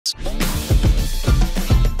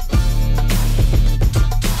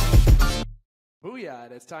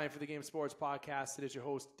that. It's time for the Game Sports Podcast. It is your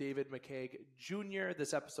host, David McCaig Jr.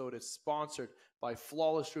 This episode is sponsored by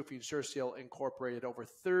Flawless Roofing Sure Seal Incorporated. Over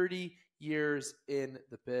 30 years in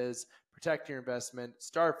the biz. Protect your investment.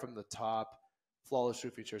 Start from the top. Flawless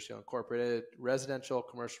Roofing Sure Seal Incorporated. Residential,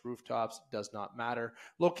 commercial rooftops, does not matter.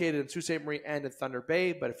 Located in Sault Ste. Marie and in Thunder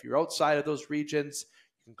Bay. But if you're outside of those regions,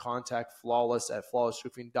 you can contact Flawless at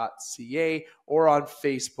flawlessroofing.ca or on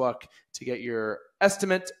Facebook to get your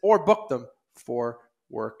estimate or book them for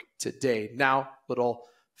work today. Now, little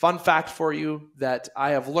fun fact for you that I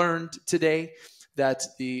have learned today, that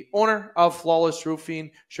the owner of Flawless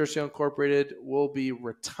Roofing Sure Seal Incorporated will be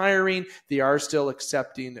retiring. They are still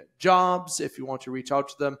accepting jobs if you want to reach out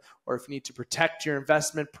to them, or if you need to protect your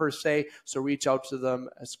investment per se. So reach out to them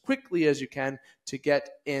as quickly as you can to get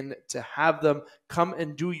in, to have them come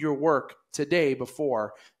and do your work today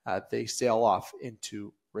before they sail off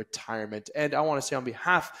into retirement. And I want to say, on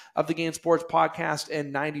behalf of the Game Sports Podcast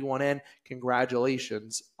and 91N,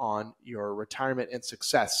 congratulations on your retirement and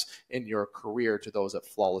success in your career to those at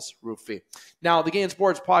Flawless Roofing. Now, the Game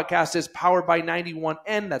Sports Podcast is powered by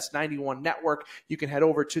 91N. That's 91 Network. You can head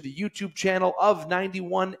over to the YouTube channel of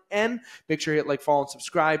 91N. Make sure you hit like, follow, and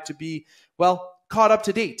subscribe to be, caught up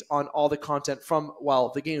to date on all the content from,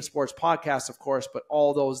 the Game Sports Podcast, of course, but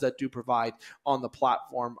all those that do provide on the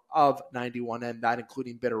platform of 91N, that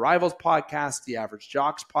including Bitter Rivals Podcast, the Average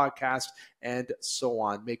Jocks Podcast, and so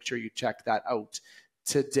on. Make sure you check that out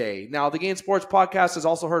today. Now, the Game Sports Podcast is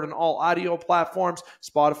also heard on all audio platforms: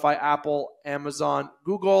 Spotify, Apple, Amazon,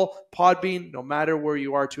 Google, Podbean. No matter where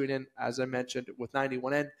you are tuning in, as I mentioned, with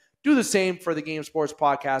 91N, do the same for the Game Sports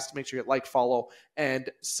Podcast. Make sure you like, follow, and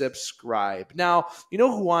subscribe. Now, you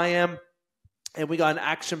know who I am, and we got an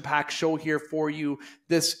action-packed show here for you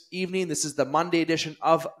this evening. This is the Monday edition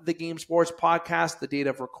of the Game Sports Podcast. The date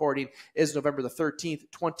of recording is November the 13th,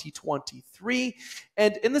 2023.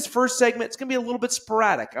 And in this first segment, it's going to be a little bit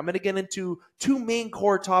sporadic. I'm going to get into two main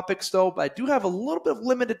core topics, though, but I do have a little bit of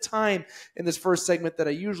limited time in this first segment that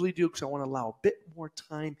I usually do, because I want to allow a bit more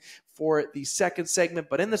time for the second segment.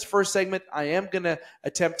 But in this first segment, I am going to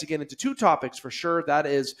attempt to get into two topics for sure. That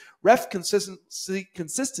is ref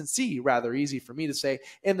consistency, rather easy for me to say,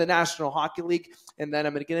 in the National Hockey League. And then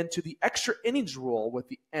I'm going to get into the extra innings rule with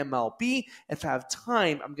the MLB. If I have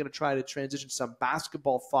time, I'm going to try to transition some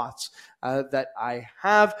basketball thoughts that I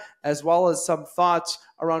have, as well as some thoughts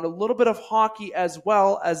around a little bit of hockey, as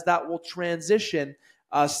well as that will transition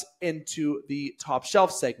us into the top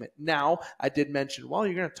shelf segment. Now, I did mention,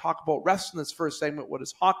 you're going to talk about refs in this first segment. What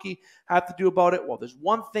does hockey have to do about it? Well, there's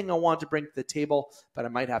one thing I want to bring to the table, but I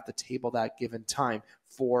might have to table that given time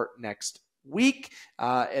for next week.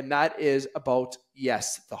 And that is about,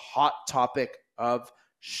 the hot topic of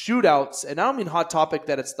shootouts. And I don't mean hot topic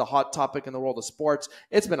that it's the hot topic in the world of sports.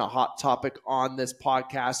 It's been a hot topic on this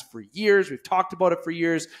podcast for years. We've talked about it for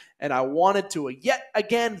years. And I wanted to yet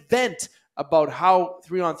again vent about how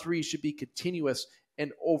 3-on-3 should be continuous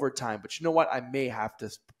and overtime. But you know what? I may have to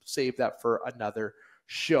save that for another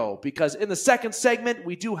show, because in the second segment,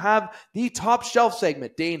 we do have the top shelf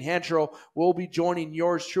segment. Dane Hancherow will be joining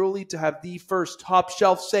yours truly to have the first top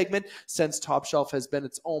shelf segment, since Top Shelf has been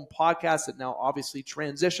its own podcast that now obviously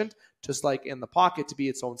transitioned, just like In the Pocket, to be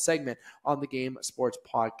its own segment on the Game Sports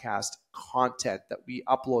Podcast content that we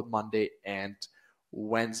upload Monday and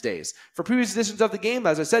Wednesdays. For previous editions of the game,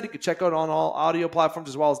 as I said, you can check out on all audio platforms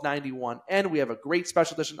as well as 91. And we have a great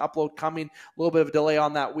special edition upload coming. A little bit of a delay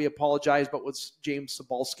on that. We apologize, but with James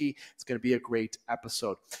Sobalski, it's going to be a great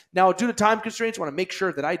episode. Now, due to time constraints, I want to make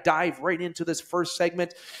sure that I dive right into this first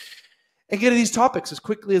segment and get to these topics as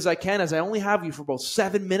quickly as I can, as I only have you for about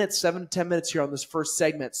 7 to 10 minutes here on this first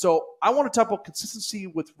segment. So I want to talk about consistency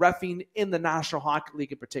with reffing in the National Hockey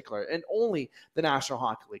League in particular, and only the National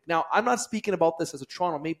Hockey League. Now, I'm not speaking about this as a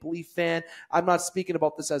Toronto Maple Leaf fan. I'm not speaking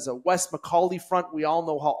about this as a Wes McCauley front. We all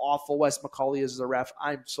know how awful Wes McCauley is as a ref.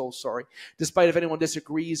 I'm so sorry. Despite if anyone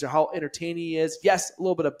disagrees or how entertaining he is, yes, a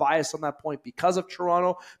little bit of bias on that point because of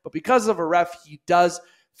Toronto, but because of a ref, he does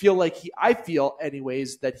feel like I feel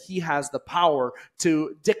anyways, that he has the power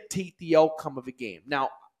to dictate the outcome of a game. Now,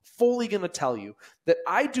 fully going to tell you that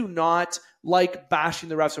I do not like bashing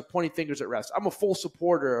the refs or pointing fingers at refs. I'm a full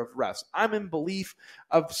supporter of refs. I'm in belief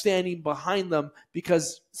of standing behind them,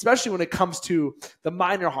 because especially when it comes to the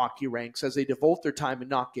minor hockey ranks, as they devote their time and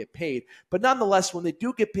not get paid. But nonetheless, when they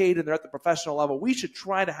do get paid and they're at the professional level, we should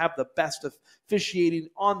try to have the best of officiating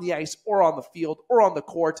on the ice or on the field or on the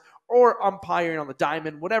court or umpiring on the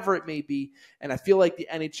diamond, whatever it may be. And I feel like the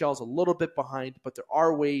NHL is a little bit behind, but there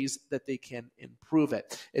are ways that they can improve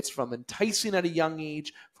it. It's from enticing at a young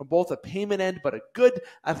age, from both a payment end, but a good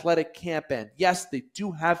athletic camp end. Yes, they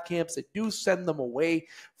do have camps. They do send them away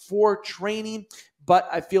for training, but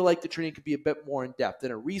I feel like the training could be a bit more in depth.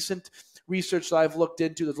 In a recent research that I've looked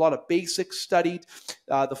into, there's a lot of basics studied.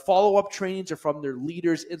 The follow-up trainings are from their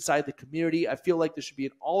leaders inside the community. I feel like there should be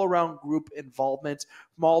an all-around group involvement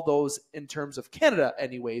from all those in terms of Canada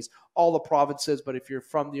anyways, all the provinces, but if you're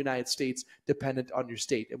from the United States, dependent on your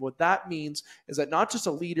state. And what that means is that not just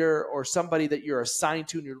a leader or somebody that you're assigned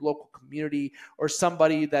to in your local community or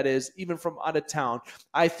somebody that is even from out of town.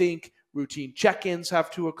 I think routine check-ins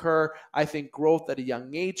have to occur. I think growth at a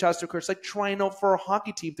young age has to occur. It's like trying out for a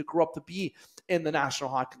hockey team to grow up to be in the National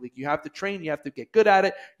Hockey League. You have to train. You have to get good at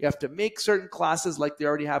it. You have to make certain classes like they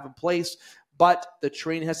already have in place. But the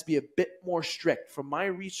training has to be a bit more strict. From my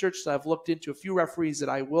research that I've looked into a few referees that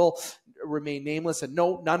I will remain nameless, and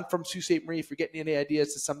no, none from Sault Ste. Marie. If you're getting any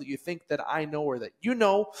ideas to something you think that I know or that you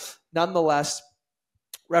know, nonetheless,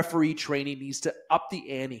 referee training needs to up the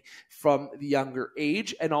ante from the younger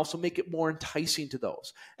age and also make it more enticing to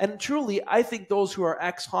those. And truly, I think those who are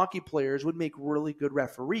ex-hockey players would make really good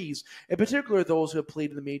referees, in particular those who have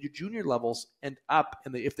played in the major junior levels and up,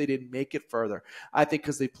 and if they didn't make it further. I think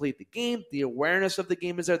because they played the game, the awareness of the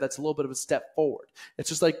game is there, that's a little bit of a step forward. It's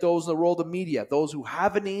just like those in the world of media, those who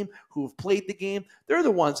have a name, who have played the game, they're the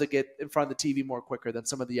ones that get in front of the TV more quicker than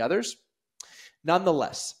some of the others.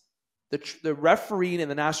 Nonetheless, the refereeing in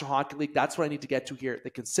the National Hockey League, that's what I need to get to here. The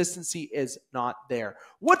consistency is not there.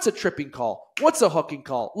 What's a tripping call? What's a hooking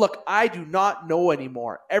call? Look, I do not know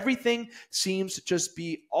anymore. Everything seems to just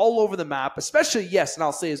be all over the map, especially, yes, and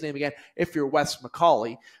I'll say his name again, if you're Wes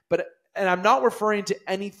McCauley. And I'm not referring to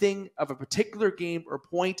anything of a particular game or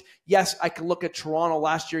point. Yes, I can look at Toronto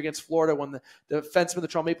last year against Florida when the defenseman of the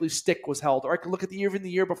Toronto Maple Leafs stick was held. Or I can look at even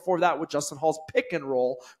the year before that with Justin Hall's pick and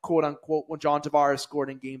roll, quote unquote, when John Tavares scored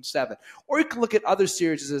in Game 7. Or you can look at other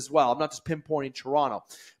series as well. I'm not just pinpointing Toronto.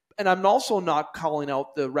 And I'm also not calling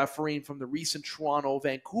out the refereeing from the recent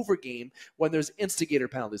Toronto-Vancouver game when there's instigator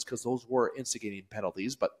penalties, because those were instigating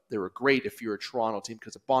penalties, but they were great if you're a Toronto team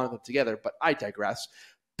because it bonded them together. But I digress.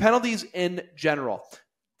 Penalties in general,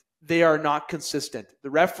 they are not consistent. The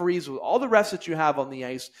referees, with all the refs that you have on the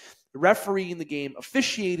ice, the refereeing the game,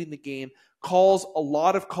 officiating the game, a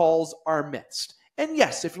lot of calls are missed. And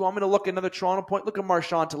yes, if you want me to look at another Toronto point, look at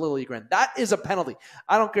Marchand to Liljegren. That is a penalty.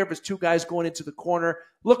 I don't care if it's two guys going into the corner.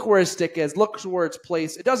 Look where his stick is. Look where it's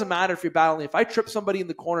placed. It doesn't matter if you're battling. If I trip somebody in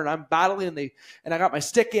the corner and I'm battling and I got my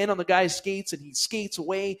stick in on the guy's skates and he skates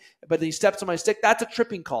away, but he steps on my stick, that's a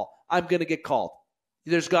tripping call. I'm going to get called.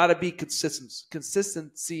 There's got to be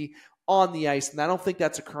consistency on the ice, and I don't think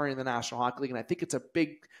that's occurring in the National Hockey League, and I think it's a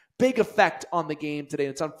big effect on the game today,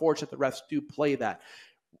 and it's unfortunate the refs do play that.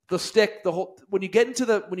 The stick, when you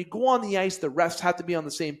go on the ice, the refs have to be on the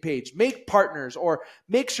same page. Make partners or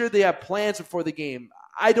make sure they have plans before the game.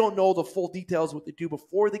 I don't know the full details of what they do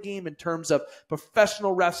before the game in terms of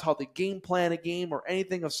professional refs, how they game plan a game or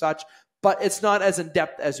anything of such, but it's not as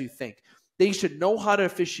in-depth as you think. They should know how to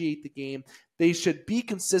officiate the game. They should be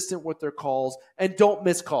consistent with their calls and don't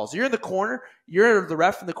miss calls. You're in the corner. You're the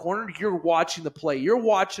ref in the corner. You're watching the play. You're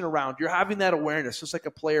watching around. You're having that awareness, just like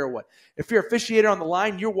a player would. If you're an officiator on the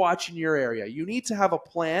line, you're watching your area. You need to have a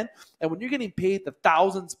plan. And when you're getting paid the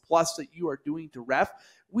thousands plus that you are doing to ref,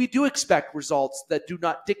 we do expect results that do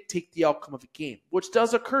not dictate the outcome of a game, which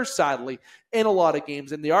does occur, sadly, in a lot of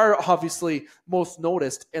games. And they are obviously most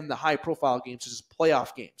noticed in the high-profile games, such as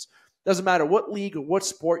playoff games. Doesn't matter what league or what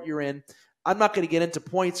sport you're in. I'm not going to get into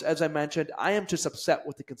points, as I mentioned. I am just upset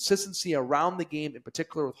with the consistency around the game, in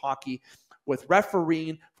particular with hockey, with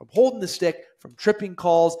refereeing, from holding the stick, from tripping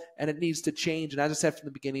calls, and it needs to change. And as I said from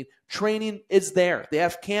the beginning, training is there. They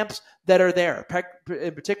have camps that are there,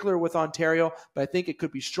 in particular with Ontario, but I think it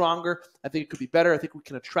could be stronger. I think it could be better. I think we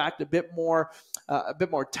can attract a bit more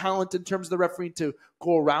talent in terms of the refereeing to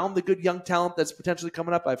go around the good young talent that's potentially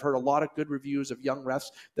coming up. I've heard a lot of good reviews of young refs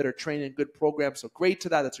that are training in good programs, so great to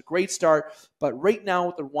that. That's a great start. But right now,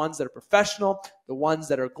 with the ones that are professional, the ones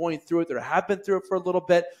that are going through it, that have been through it for a little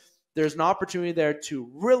bit, there's an opportunity there to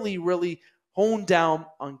really, really hone down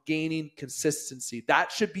on gaining consistency.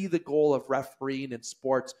 That should be the goal of refereeing in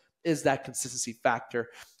sports, is that consistency factor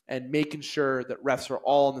and making sure that refs are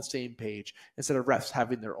all on the same page instead of refs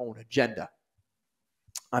having their own agenda.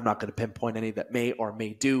 I'm not going to pinpoint any that may or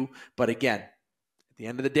may do, but again, at the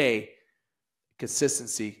end of the day,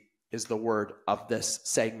 consistency is the word of this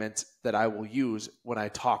segment that I will use when I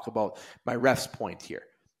talk about my refs point here.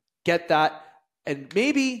 Get that? And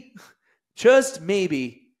maybe, just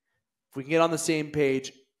maybe, if we can get on the same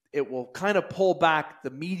page, it will kind of pull back the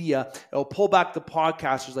media. It will pull back the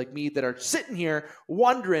podcasters like me that are sitting here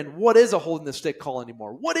wondering, what is a holding the stick call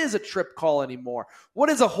anymore? What is a trip call anymore? What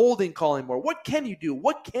is a holding call anymore? What can you do?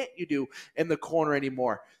 What can't you do in the corner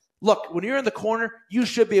anymore? Look, when you're in the corner, you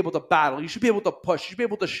should be able to battle. You should be able to push. You should be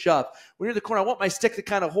able to shove. When you're in the corner, I want my stick to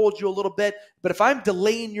kind of hold you a little bit. But if I'm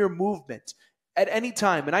delaying your movement at any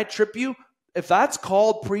time and I trip you, if that's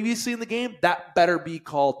called previously in the game, that better be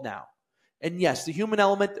called now. And yes, the human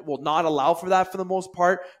element will not allow for that for the most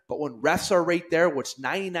part. But when refs are right there, which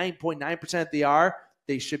 99.9% they are,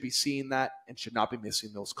 they should be seeing that and should not be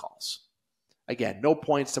missing those calls. Again, no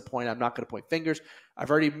points to point. I'm not going to point fingers.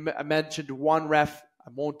 I've already mentioned one ref. I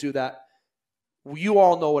won't do that. You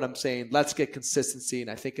all know what I'm saying. Let's get consistency. And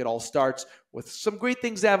I think it all starts with some great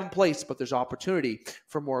things to have in place, but there's opportunity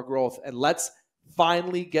for more growth. And let's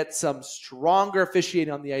finally get some stronger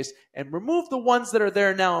officiating on the ice and remove the ones that are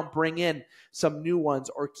there now and bring in some new ones,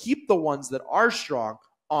 or keep the ones that are strong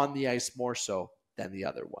on the ice more so than the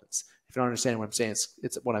other ones. If you don't understand what I'm saying,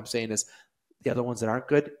 it's what I'm saying is the other ones that aren't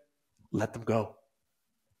good, let them go.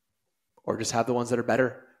 Or just have the ones that are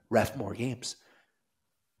better, ref more games.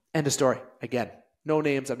 End of story. Again, no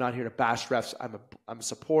names. I'm not here to bash refs. I'm a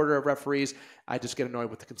supporter of referees. I just get annoyed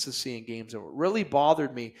with the consistency in games. And what really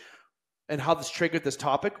bothered me and how this triggered this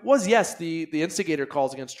topic was, yes, the instigator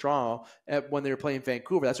calls against Toronto when they were playing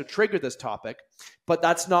Vancouver. That's what triggered this topic. But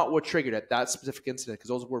that's not what triggered it, that specific incident, because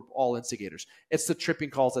those were all instigators. It's the tripping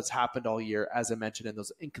calls that's happened all year, as I mentioned, in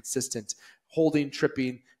those inconsistent holding,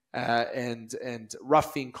 tripping, and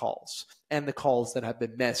roughing calls, and the calls that have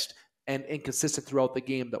been missed and inconsistent throughout the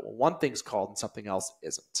game, that one thing's called and something else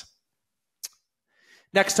isn't.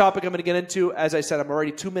 Next topic I'm going to get into, as I said, I'm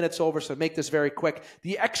already 2 minutes over, so make this very quick.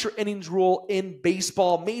 The extra innings rule in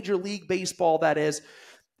baseball, Major League Baseball, that is.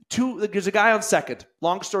 There's a guy on second.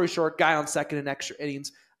 Long story short, guy on second in extra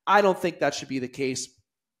innings. I don't think that should be the case.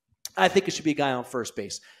 I think it should be a guy on first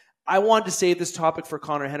base. I wanted to save this topic for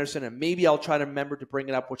Connor Henderson, and maybe I'll try to remember to bring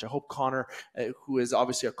it up, which I hope Connor, who is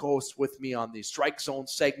obviously a co-host with me on the Strike Zone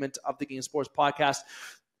segment of the Game Sports podcast,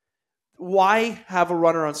 why have a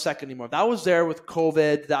runner on second anymore? That was there with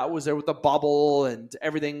COVID. That was there with the bubble and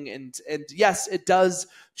everything. And yes, it does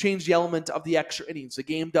change the element of the extra innings. The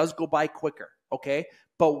game does go by quicker, okay?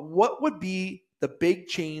 But what would be the big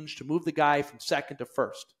change to move the guy from second to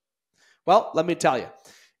first? Well, let me tell you.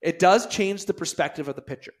 It does change the perspective of the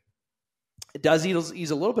pitcher. It does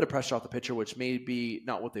ease a little bit of pressure off the pitcher, which may be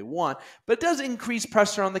not what they want, but it does increase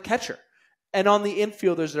pressure on the catcher and on the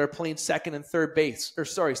infielders that are playing second and first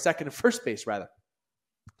base, rather.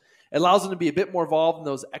 It allows them to be a bit more involved in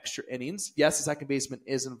those extra innings. Yes, the second baseman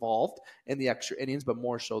is involved in the extra innings, but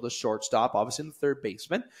more so the shortstop, obviously the third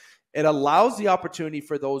baseman. It allows the opportunity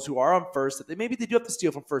for those who are on first that they do have to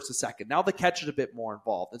steal from first to second. Now the catcher's a bit more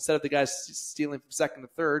involved. Instead of the guys stealing from second to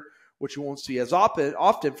third, which you won't see as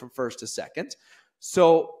often from first to second.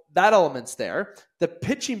 So that element's there. The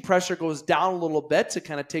pitching pressure goes down a little bit. It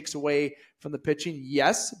kind of takes away from the pitching,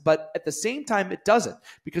 yes, but at the same time, it doesn't,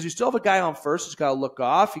 because you still have a guy on first who's got to look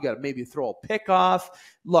off. You got to maybe throw a pick off.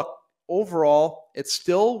 Look, overall, it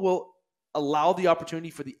still will allow the opportunity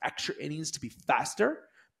for the extra innings to be faster,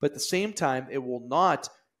 but at the same time, it will not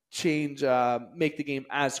make the game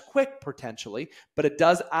as quick potentially, but it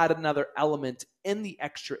does add another element in the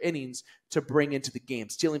extra innings to bring into the game.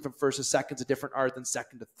 Stealing from first to second is a different art than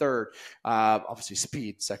second to third. Obviously,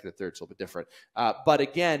 speed, second to third is a little bit different. But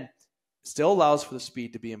again, still allows for the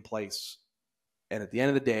speed to be in place. And at the end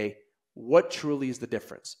of the day, what truly is the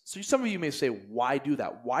difference? So some of you may say, why do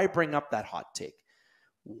that? Why bring up that hot take?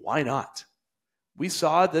 Why not? We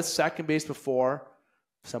saw this second base before.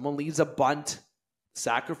 Someone leads a bunt,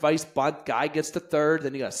 sacrifice bunt, guy gets to third,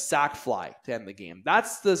 then you got a sac fly to end the game.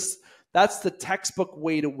 That's the textbook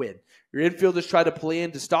way to win. Your infielders try to play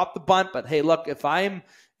in to stop the bunt, but hey, look, if I'm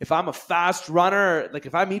a fast runner, like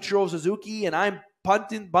if I'm Ichiro Suzuki and I'm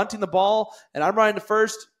bunting the ball and I'm running to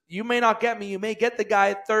first, you may not get me. You may get the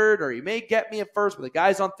guy at third, or you may get me at first, but the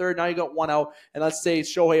guy's on third. Now you got one out, and let's say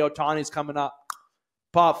Shohei Ohtani's coming up.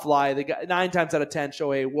 Pop fly. The guy, 9 times out of 10,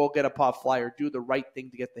 Shohei will get a pop fly or do the right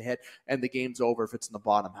thing to get the hit, and the game's over if it's in the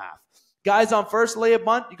bottom half. Guys on first, lay a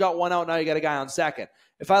bunt, you got one out, now you got a guy on second.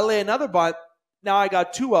 If I lay another bunt, now I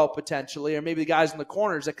got 2 out potentially, or maybe the guys in the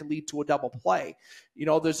corners that can lead to a double play. You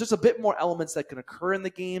know, there's just a bit more elements that can occur in the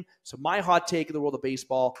game. So my hot take in the world of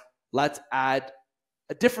baseball, let's add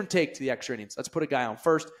a different take to the extra innings. Let's put a guy on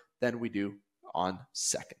first than we do on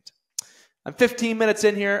second. I'm 15 minutes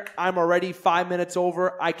in here. I'm already 5 minutes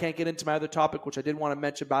over. I can't get into my other topic, which I did want to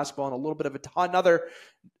mention basketball and a little bit of another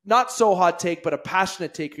not so hot take, but a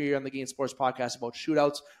passionate take here on the Game Sports Podcast about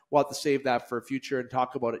shootouts. We'll have to save that for future and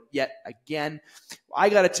talk about it yet again. I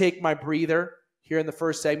got to take my breather here in the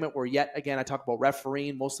first segment where yet again I talk about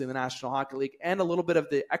refereeing, mostly in the National Hockey League, and a little bit of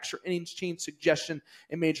the extra innings change suggestion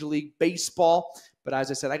in Major League Baseball. But as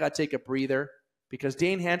I said, I got to take a breather because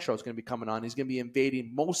Dane Hancherow is going to be coming on. He's going to be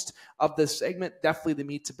invading most of this segment, definitely the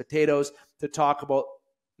meats and potatoes, to talk about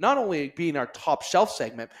not only being our top shelf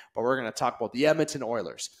segment, but we're going to talk about the Edmonton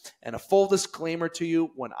Oilers. And a full disclaimer to you,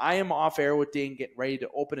 when I am off air with Dane, getting ready to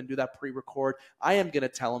open and do that pre-record, I am going to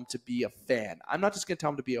tell him to be a fan. I'm not just going to tell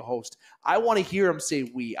him to be a host. I want to hear him say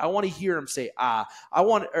we. I want to hear him say I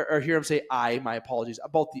want or hear him say my apologies,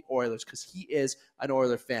 about the Oilers, because he is an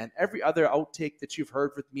Oiler fan. Every other outtake that you've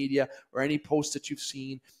heard with media or any post that you've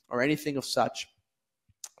seen or anything of such,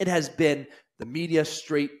 it has been the media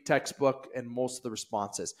straight textbook and most of the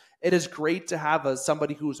responses. It is great to have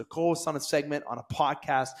somebody who's a co-host on a segment, on a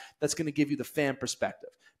podcast, that's going to give you the fan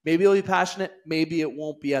perspective. Maybe it'll be passionate. Maybe it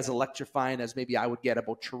won't be as electrifying as maybe I would get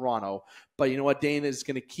about Toronto. But you know what? Dane is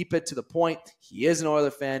going to keep it to the point. He is an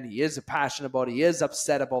Oiler fan. He is passionate about it. He is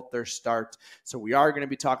upset about their start. So we are going to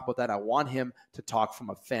be talking about that. I want him to talk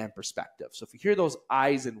from a fan perspective. So if you hear those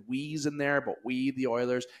I's and we's in there, but we, the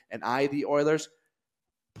Oilers, and I, the Oilers,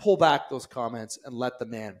 pull back those comments and let the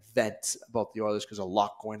man vent about the Oilers because there's a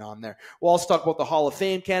lot going on there. We'll also talk about the Hall of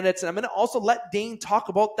Fame candidates, and I'm going to also let Dane talk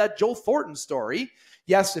about that Joe Thornton story.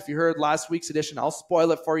 Yes, if you heard last week's edition, I'll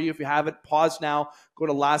spoil it for you. If you haven't, pause now, go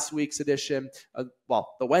to last week's edition, the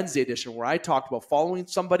Wednesday edition, where I talked about following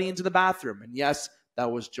somebody into the bathroom. And yes,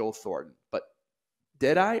 that was Joe Thornton. But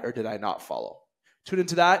did I or did I not follow? Tune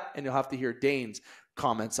into that, and you'll have to hear Dane's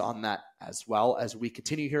comments on that as well as we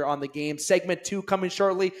continue here on the game. Segment 2 coming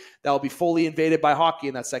shortly. That will be fully invaded by hockey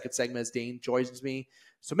in that second segment as Dane joins me.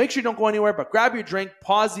 So make sure you don't go anywhere, but grab your drink,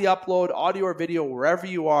 pause the upload, audio or video, wherever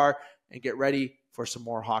you are, and get ready for some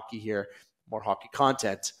more hockey here, more hockey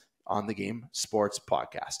content on the Game Sports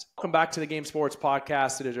Podcast. Welcome back to the Game Sports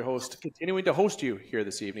Podcast. It is your host, continuing to host you here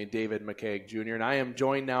this evening, David McKeag Jr. And I am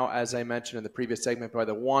joined now, as I mentioned in the previous segment, by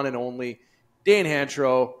the one and only Dane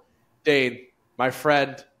Hancherow. Dane, my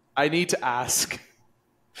friend, I need to ask,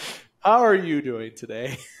 how are you doing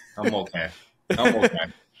today? I'm okay.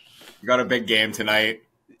 We got a big game tonight.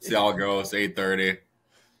 See how it goes, 8:30.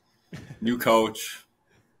 New coach.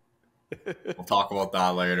 We'll talk about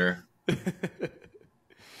that later.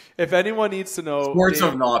 If anyone needs to know... Sports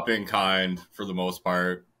have not been kind for the most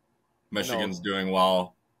part. Michigan's doing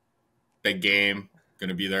well. Big game. Going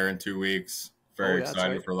to be there in 2 weeks. Very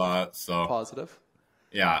excited for that. So positive.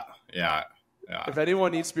 Yeah. If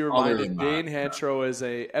anyone needs to be reminded, Dane Hancherow is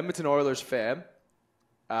a Edmonton Oilers fan.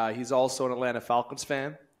 He's also an Atlanta Falcons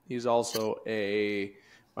fan. He's also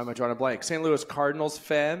why am I drawing a blank? St. Louis Cardinals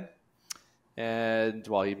fan. And,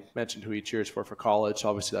 well, he mentioned who he cheers for college.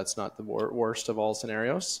 Obviously, that's not the worst of all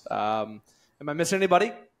scenarios. Am I missing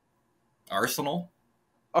anybody? Arsenal.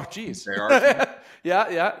 Oh, geez. Arsenal.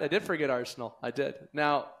 Yeah, I did forget Arsenal. I did.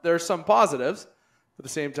 Now, there's some positives. At the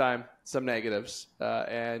same time, some negatives.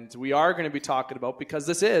 And we are going to be talking about, because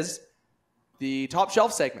this is the top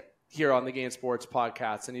shelf segment here on the Game Sports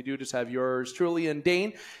Podcast. And you do just have yours truly and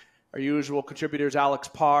Dane. Our usual contributors, Alex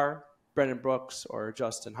Parr, Brendan Brooks, or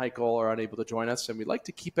Justin Heichel are unable to join us. And we'd like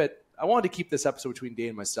to keep it, I wanted to keep this episode between Dane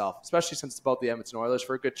and myself, especially since it's about the Edmonton Oilers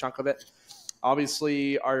for a good chunk of it.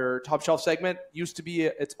 Obviously, our top shelf segment used to be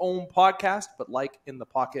its own podcast, but like In the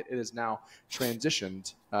Pocket, it is now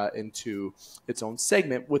transitioned into its own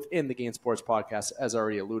segment within the Game Sports Podcast, as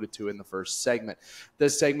already alluded to in the first segment.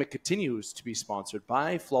 This segment continues to be sponsored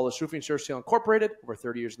by Flawless Roofing Sale Incorporated, over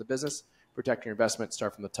 30 years in the business, protect your investment,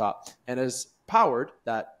 start from the top, and is powered,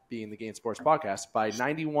 that being the Game Sports Podcast, by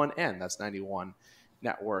 91N. That's 91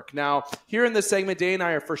 Network. Now, here in this segment, Dane and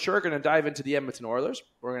I are for sure going to dive into the Edmonton Oilers.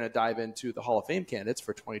 We're going to dive into the Hall of Fame candidates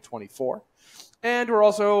for 2024. And we're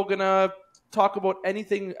also going to talk about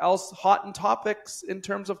anything else hot in topics in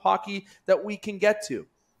terms of hockey that we can get to.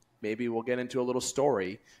 Maybe we'll get into a little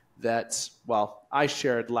story that, well, I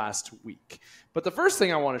shared last week. But the first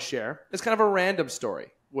thing I want to share is kind of a random story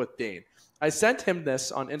with Dane. I sent him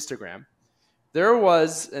this on Instagram. There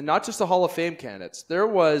was, and not just the Hall of Fame candidates, there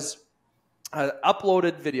was an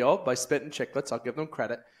uploaded video by Spit and Chicklets, I'll give them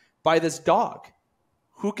credit, by this dog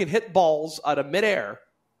who can hit balls out of midair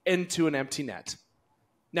into an empty net.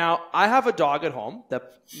 Now, I have a dog at home that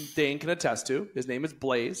Dane can attest to. His name is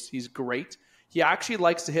Blaze. He's great. He actually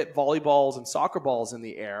likes to hit volleyballs and soccer balls in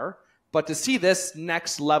the air. But to see this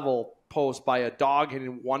next level post by a dog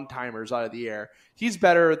hitting one-timers out of the air. He's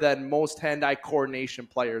better than most hand-eye coordination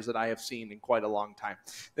players that I have seen in quite a long time.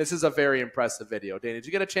 This is a very impressive video. Dane, did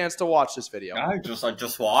you get a chance to watch this video? I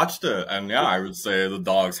just watched it, and yeah, I would say the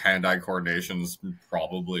dog's hand-eye coordination is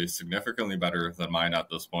probably significantly better than mine at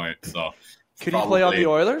this point. So, could he play on the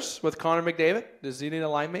Oilers with Connor McDavid? Does he need a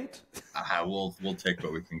line mate? We'll take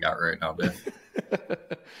what we can get right now, Dave.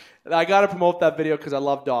 I got to promote that video because I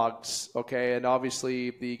love dogs, okay? And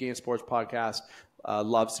obviously, the Game Sports Podcast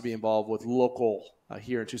loves to be involved with local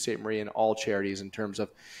here in Sault Ste. Marie and all charities in terms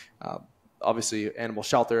of obviously animal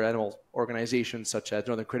shelter, animal organizations such as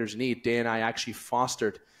Northern Critters in Need. Dane and I actually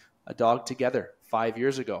fostered a dog together 5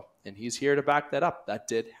 years ago, and he's here to back that up. That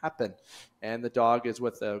did happen. And the dog is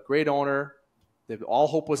with a great owner. All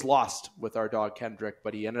hope was lost with our dog Kendrick,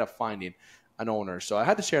 but he ended up finding an owner. So I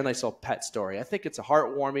had to share a nice little pet story. I think it's a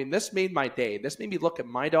heartwarming. This made my day. This made me look at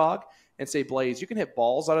my dog and say, Blaze, you can hit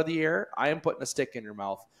balls out of the air. I am putting a stick in your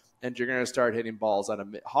mouth, and you're going to start hitting balls out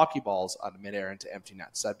of hockey balls out of midair into empty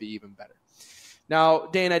nets. That'd be even better. Now,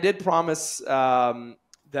 Dane, I did promise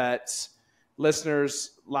that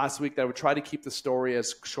listeners last week that I would try to keep the story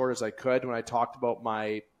as short as I could when I talked about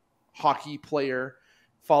my hockey player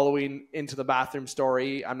following into the bathroom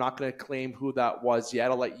story. I'm not going to claim who that was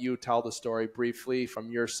yet. I'll let you tell the story briefly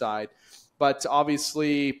from your side. But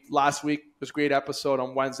obviously, last week was a great episode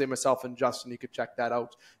on Wednesday. Myself and Justin, you could check that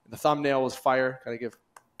out. The thumbnail was fire. Got to give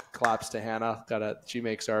claps to Hannah. She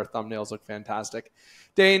makes our thumbnails look fantastic.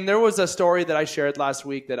 Dane, there was a story that I shared last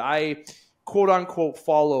week that I, quote unquote,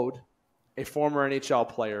 followed a former NHL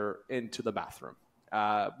player into the bathroom.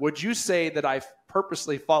 Would you say that I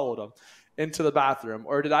purposely followed him into the bathroom,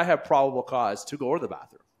 or did I have probable cause to go to the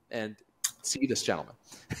bathroom and see this gentleman?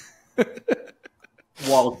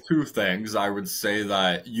 Well, two things. I would say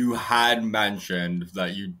that you had mentioned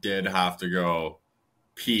that you did have to go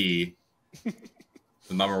pee.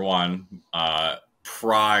 Number one,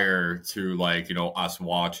 prior to us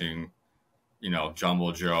watching,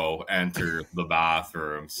 Jumbo Joe enter the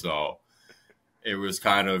bathroom. So it was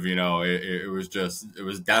kind of, it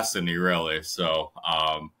was destiny really. So,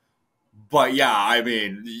 but yeah, I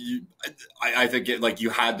mean, I think you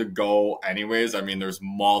had to go anyways. I mean, there's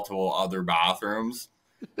multiple other bathrooms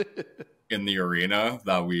in the arena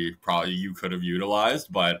that you could have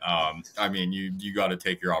utilized, but I mean, you got to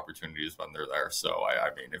take your opportunities when they're there. So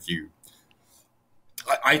I mean,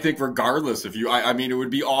 I think regardless I mean, it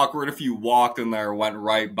would be awkward if you walked in there, went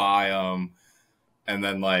right by him, and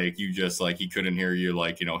then you just he couldn't hear you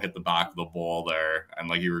hit the back of the bowl there, and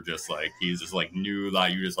you were just he's just knew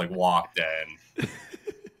that you just walked in.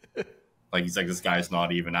 He's this guy's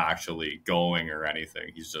not even actually going or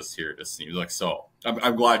anything. He's just here to see. So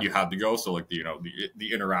I'm glad you had to go. So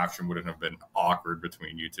the interaction wouldn't have been awkward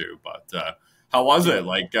between you two. But how was it?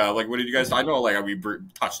 What did you guys? I know we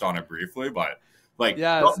touched on it briefly, but what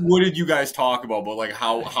did you guys talk about? But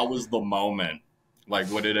how was the moment?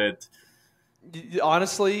 What did it?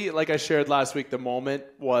 Honestly, like I shared last week, the moment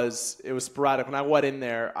it was sporadic. When I went in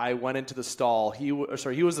there, I went into the stall. He was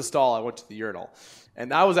the stall. I went to the urinal.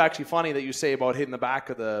 And that was actually funny that you say about hitting the back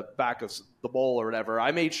of the bowl or whatever.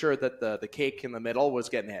 I made sure that the cake in the middle was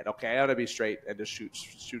getting hit. Okay, I got to be straight and just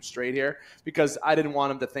shoot straight here because I didn't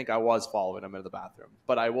want him to think I was following him into the bathroom.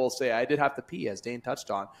 But I will say I did have to pee, as Dane touched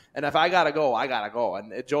on. And if I gotta go, I gotta go.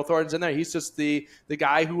 And Joe Thornton's in there. He's just the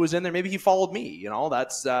guy who was in there. Maybe he followed me.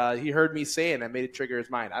 That's he heard me say it and it made it trigger his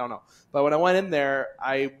mind. I don't know. But when I went in there,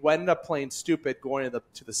 I ended up playing stupid, going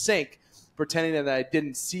to the sink, pretending that I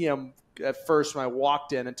didn't see him at first when I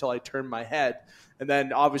walked in until I turned my head. And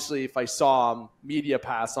then obviously if I saw him, media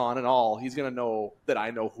pass on and all, he's going to know that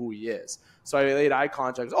I know who he is. So I made eye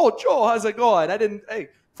contact. Oh, Joe, how's it going?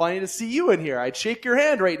 Funny to see you in here. I'd shake your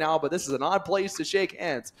hand right now, but this is an odd place to shake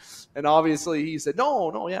hands. And obviously he said,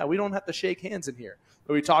 no, yeah, we don't have to shake hands in here.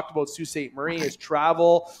 But we talked about Sault Ste. Marie, his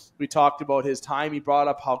travel. We talked about his time. He brought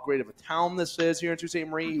up how great of a town this is here in Sault Ste.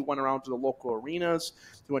 Marie. He went around to the local arenas.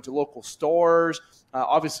 He went to local stores.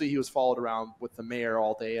 Obviously, he was followed around with the mayor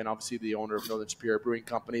all day and obviously the owner of Northern Superior Brewing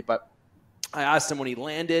Company. But I asked him when he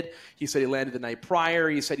landed. He said he landed the night prior.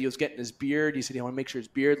 He said he was getting his beard. He said he wanted to make sure his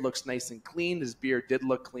beard looks nice and clean. His beard did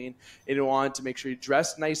look clean. And he wanted to make sure he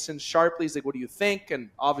dressed nice and sharply. He's like, what do you think? And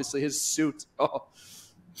obviously his suit.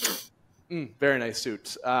 Very nice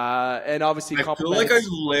suit. And obviously I feel like I've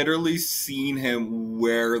literally seen him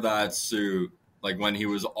wear that suit when he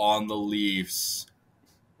was on the Leafs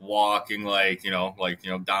walking down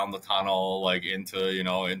the tunnel into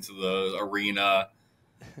the arena.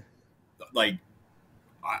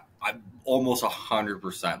 I'm almost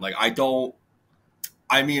 100%.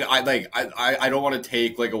 I mean, I don't want to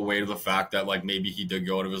take like away to the fact that like maybe he did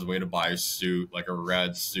go out of his way to buy a suit, like a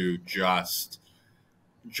red suit, just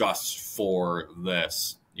for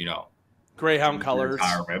this, Greyhound colors.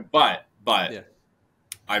 retirement. But Yeah.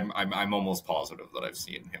 I'm almost positive that I've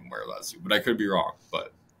seen him wear that suit, but I could be wrong.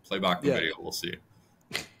 But play back the video, we'll see.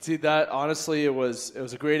 See that honestly, it was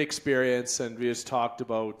a great experience, and we just talked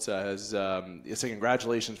about his saying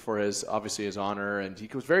congratulations for his honor, and he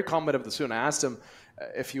was very combative with the suit. And I asked him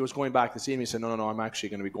if he was going back to see him. He said, no, I'm actually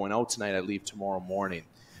going to be going out tonight. I leave tomorrow morning.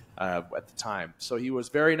 At the time, so he was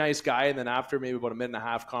a very nice guy. And then after maybe about a minute and a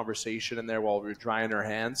half conversation in there while we were drying our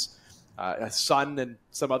hands, his son and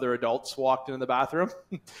some other adults walked into the bathroom.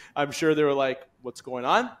 I'm sure they were like, what's going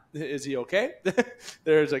on? Is he okay?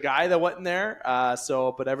 There's a guy that went in there.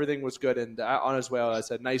 But everything was good. And on his way out, I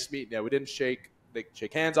said, nice meeting you. We didn't shake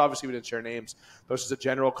hands. Obviously, we didn't share names. But it was just a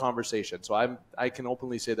general conversation. So I can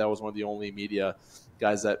openly say that was one of the only media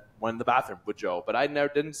guys that went in the bathroom with Joe. But I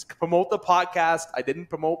didn't promote the podcast. I didn't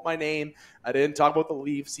promote my name. I didn't talk about the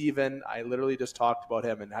Leafs even. I literally just talked about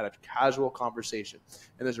him and had a casual conversation.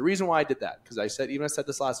 And there's a reason why I did that, because I said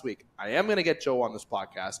this last week, I am going to get Joe on this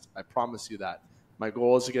podcast. I promise you that. My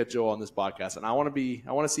goal is to get Joe on this podcast. And I want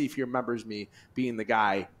to see if he remembers me being the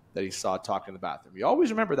guy that he saw talking in the bathroom. You always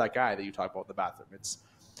remember that guy that you talk about in the bathroom.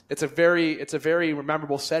 It's a very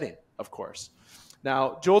memorable setting, of course.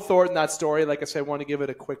 Now, Joe Thornton, that story, like I said, I want to give it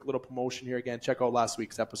a quick little promotion here. Again, check out last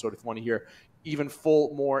week's episode if you want to hear even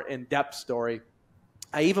more in-depth story.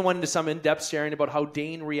 I even went into some in-depth sharing about how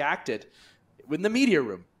Dane reacted in the media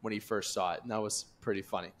room when he first saw it, and that was pretty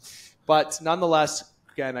funny. But nonetheless,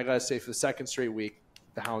 again, I got to say, for the second straight week,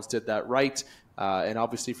 the Hounds did that right. And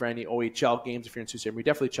obviously for any OHL games, if you're in Sault Ste. Marie,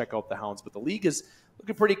 definitely check out the Hounds. But the league is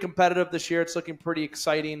looking pretty competitive this year. It's looking pretty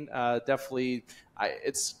exciting. Definitely,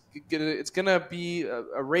 it's going to be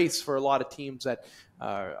a race for a lot of teams that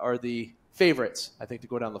are the favorites, I think, to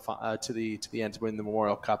go down to the end to win the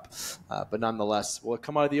Memorial Cup. But nonetheless, will it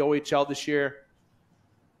come out of the OHL this year?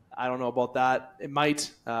 I don't know about that. It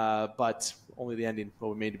might, but only the ending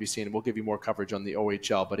will remain to be seen. And we'll give you more coverage on the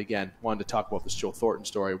OHL. But again, wanted to talk about this Joe Thornton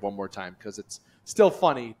story one more time because it's still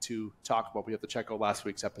funny to talk about. We have to check out last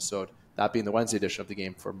week's episode, that being the Wednesday edition of the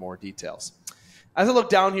game, for more details. As I look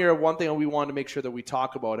down here, one thing we wanted to make sure that we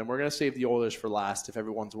talk about, and we're going to save the Oilers for last if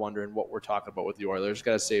everyone's wondering what we're talking about with the Oilers.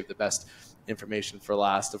 Got to save the best information for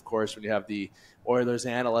last, of course, when you have the Oilers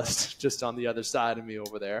analyst just on the other side of me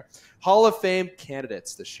over there. Hall of Fame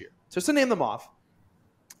candidates this year. Just to name them off,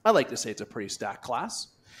 I like to say it's a pretty stacked class.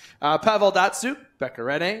 Pavel Datsyuk, Pekka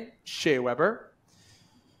Rinne, Shea Weber.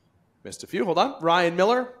 Missed a few, hold on. Ryan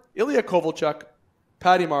Miller, Ilya Kovalchuk,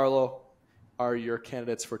 Patty Marleau are your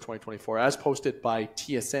candidates for 2024, as posted by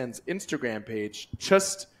TSN's Instagram page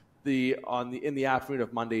just in the afternoon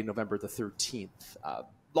of Monday, November the 13th.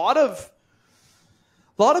 Lot of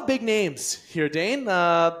big names here, Dane.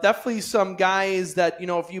 Definitely some guys that,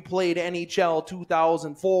 if you played NHL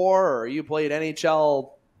 2004 or you played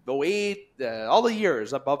NHL 08, all the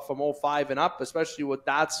years above from 05 and up, especially with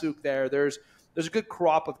Datsyuk there, there's a good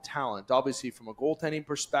crop of talent. Obviously, from a goaltending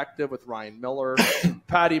perspective with Ryan Miller,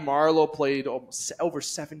 Patty Marleau played over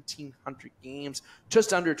 1,700 games,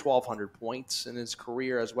 just under 1,200 points in his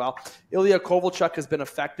career as well. Ilya Kovalchuk has been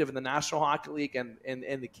effective in the National Hockey League and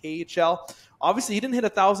the KHL. Obviously, he didn't hit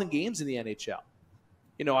 1,000 games in the NHL.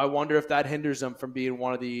 I wonder if that hinders him from being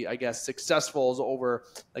one of the, successfuls over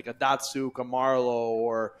like a Datsyuk, a Marleau,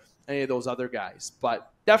 or any of those other guys. But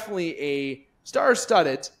definitely a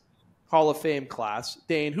star-studded Hall of Fame class.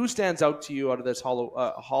 Dane, who stands out to you out of this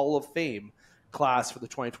Hall of Fame class for the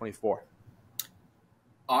 2024?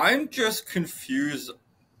 I'm just confused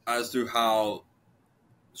as to how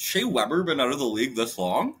Shea Weber been out of the league this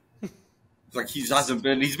long. Like he's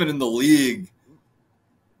been in the league.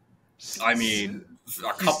 I mean,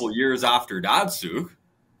 a couple years after Datsyuk.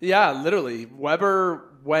 Yeah, literally. Weber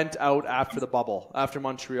went out after the bubble, after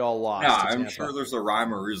Montreal lost. Yeah, I'm sure there's a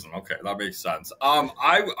rhyme or reason. Okay, that makes sense.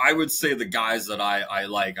 I would say the guys that I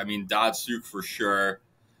like. I mean, Datsyuk for sure.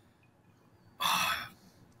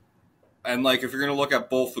 And if you're gonna look at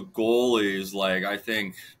both the goalies, I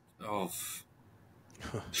think,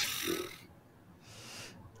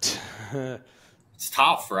 it's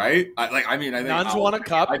tough, right? I think Nuns won a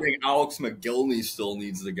cup. I think Alex McGillney still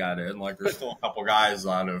needs to get in. There's still a couple guys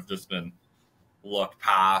that have just been looked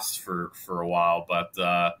past for a while, but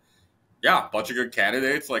yeah, a bunch of good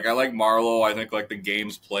candidates. I like Marleau. I think the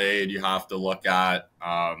games played you have to look at.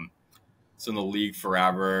 It's in the league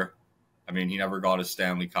forever. I mean, he never got a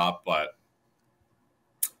Stanley Cup, but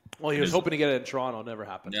Well, he was hoping to get it in Toronto. Never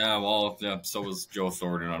happened. Yeah, well, yeah, so was Joe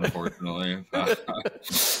Thornton, unfortunately. You got,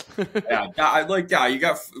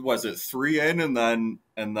 was it 3 in and then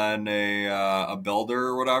a builder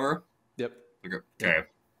or whatever? Yep. Okay.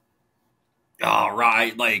 Oh,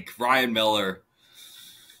 right. Like Ryan Miller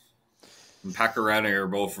and Pecorine are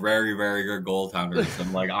both very, very good goaltenders.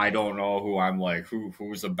 And like, I don't know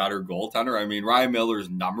who's a better goaltender. I mean, Ryan Miller's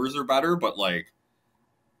numbers are better, but like,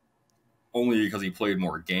 only because he played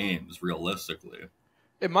more games, realistically.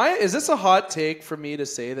 Is this a hot take for me to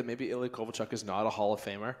say that maybe Ilya Kovalchuk is not a Hall of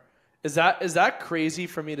Famer? Is that crazy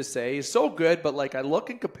for me to say? He's so good, but like I look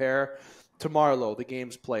and compare to Marleau, the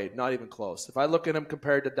games played, not even close. If I look at him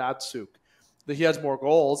compared to Datsuk, he has more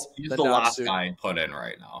goals. He's than the Datsuk. last guy put in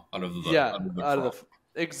right now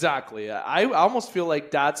exactly. I almost feel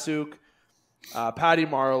like Datsuk, Patty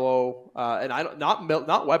Marleau, and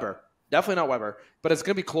not Weber. Definitely not Weber, but it's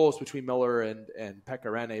going to be close between Miller and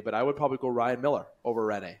Pecorine, but I would probably go Ryan Miller over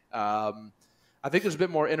Rene. I think there's a bit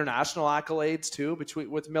more international accolades, too,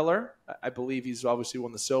 with Miller. I believe he's obviously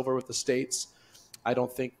won the silver with the States. I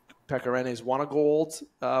don't think Pecorine's won a gold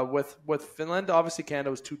with Finland. Obviously, Canada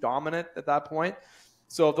was too dominant at that point.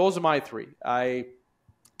 So those are my three. Datsuk.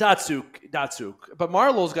 But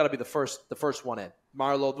Marleau's got to be the first one in.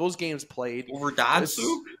 Marleau, those games played. Over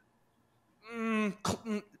Datsuk?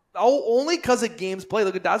 Only because of games played.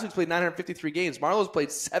 Look at Datsuk's played 953 games. Marleau's played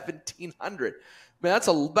 1,700. Man,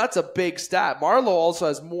 that's a big stat. Marleau also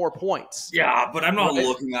has more points. Yeah, but I'm not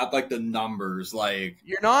looking at like the numbers. Like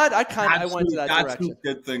you're not. I went to that direction. Datsuk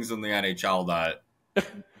did things in the NHL that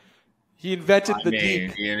he invented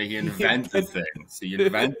deke. He invented things. He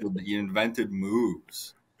invented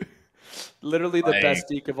moves. Literally the best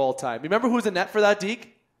deke of all time. Remember who was in net for that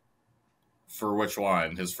deke? For which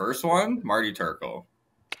one? His first one, Marty Turco.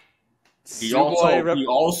 He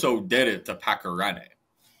also did it to Pecorine.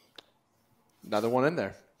 Another one in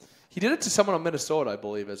there. He did it to someone on Minnesota, I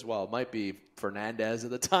believe, as well. It might be Fernandez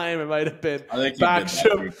at the time. It might have been. I think he did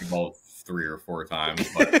that about 3 or 4 times.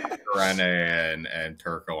 But Pecorine and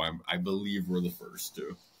Turco, I believe, were the first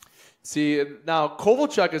two. See, now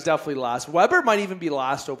Kovalchuk is definitely last. Weber might even be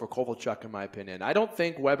last over Kovalchuk, in my opinion. I don't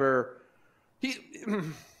think Weber. I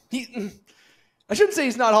shouldn't say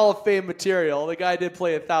he's not Hall of Fame material. The guy did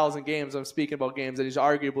play 1,000 games. I'm speaking about games that he's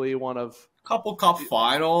arguably one of. Couple cup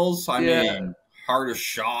finals. I mean, hardest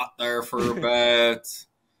shot there for a bit.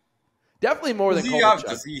 Definitely more than Kovalchuk.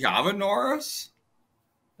 Does he have a Norris?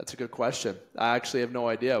 That's a good question. I actually have no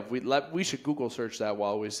idea. We should Google search that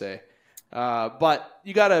while we say. But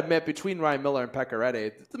you got to admit, between Ryan Miller and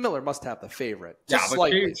Pecorine, the Miller must have the favorite. Yeah,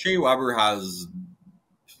 but Shea Weber has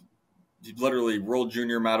literally World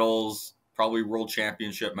Junior medals, probably World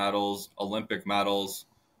Championship medals, Olympic medals.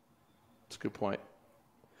 That's a good point.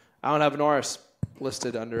 I don't have Norris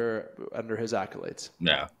listed under his accolades.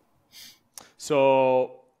 Yeah.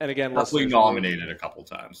 So, and again, definitely nominated a couple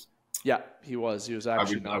times. Yeah, he was. He was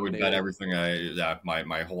actually nominated. I would bet everything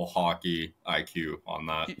my whole hockey IQ on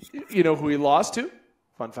that. You know who he lost to?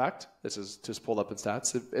 Fun fact. This is just pulled up in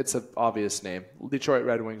stats. It's an obvious name. Detroit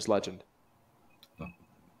Red Wings legend.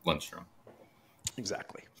 Lundstrom.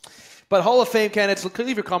 Exactly. But Hall of Fame candidates,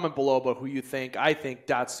 leave your comment below about who you think. I think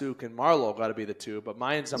Datsuk and Marleau got to be the two, but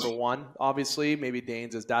mine's number one, obviously. Maybe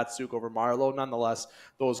Dane's is Datsuk over Marleau. Nonetheless,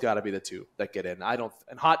 those got to be the two that get in. And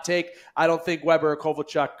hot take, I don't think Weber or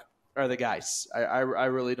Kovalchuk are the guys. I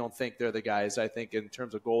really don't think they're the guys. I think in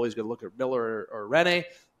terms of goalies, going to look at Miller or Rene,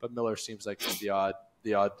 but Miller seems like the odd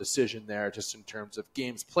decision there just in terms of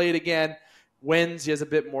games played again. Wins, he has a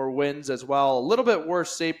bit more wins as well. A little bit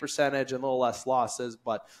worse save percentage and a little less losses,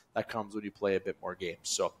 but that comes when you play a bit more games.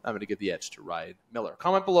 So I'm going to give the edge to Ryan Miller.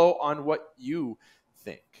 Comment below on what you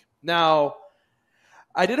think. Now,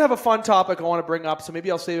 I did have a fun topic I want to bring up, so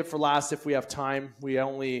maybe I'll save it for last if we have time. We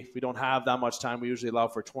don't have that much time. We usually allow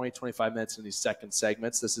for 20, 25 minutes in these second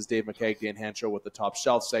segments. This is Dave McKeag, Dane Hancherow with the Top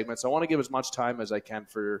Shelf segment. So I want to give as much time as I can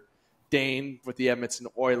for Dane with the Edmonton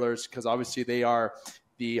Oilers, because obviously they are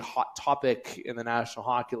the hot topic in the National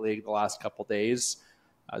Hockey League the last couple days.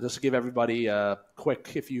 Just to give everybody a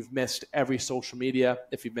quick, if you've missed every social media,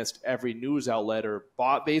 if you've missed every news outlet or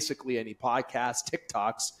basically any podcasts,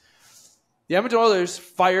 TikToks, the Edmonton Oilers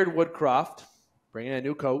fired Woodcroft, bringing in a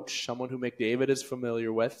new coach, someone who McDavid is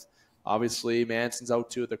familiar with. Obviously, Manson's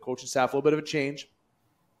out too. Their coaching staff, a little bit of a change.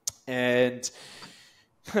 And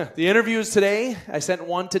the interviews today, I sent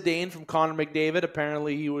one to Dane from Connor McDavid.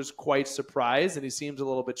 Apparently, he was quite surprised, and he seems a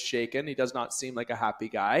little bit shaken. He does not seem like a happy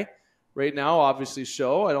guy. right now obviously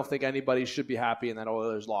show. I don't think anybody should be happy in that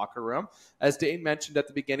Oilers locker room. As Dane mentioned at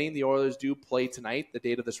the beginning, the Oilers do play tonight. The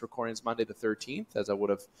date of this recording is Monday the 13th, as I would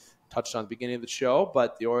have touched on at the beginning of the show.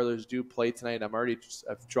 But the Oilers do play tonight.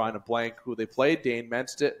 I've drawn a blank who they played. Dane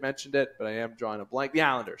mentioned it, but I am drawing a blank. The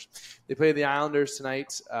Islanders. They play the Islanders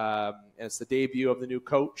tonight, and it's the debut of the new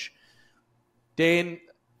coach. Dane,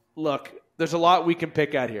 look, there's a lot we can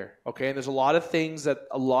pick at here, okay? And there's a lot of things that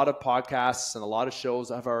a lot of podcasts and a lot of shows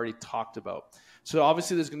have already talked about. So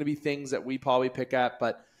obviously there's going to be things that we probably pick at,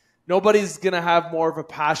 but nobody's going to have more of a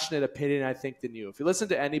passionate opinion, I think, than you. If you listen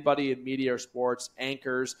to anybody in media or sports,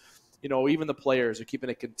 anchors, even the players are keeping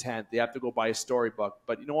it content. They have to go by a storybook.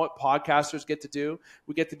 But you know what podcasters get to do?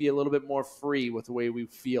 We get to be a little bit more free with the way we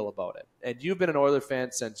feel about it. And you've been an Oilers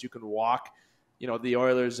fan since you can walk. The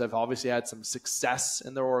Oilers have obviously had some success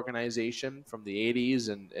in their organization from the 80s,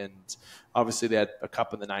 and obviously they had a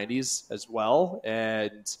cup in the 90s as well.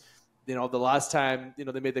 And, the last time,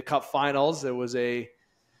 they made the cup finals, it was a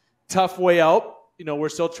tough way out. We're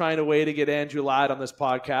still trying to get Andrew Ladd on this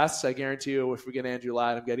podcast. I guarantee you if we get Andrew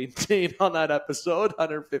Ladd, I'm getting Dane on that episode,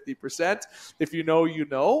 150%. If you know, you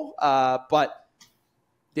know. But,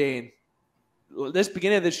 Dane, this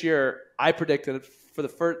beginning of this year, I predicted for the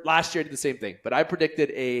first last year I did the same thing, but I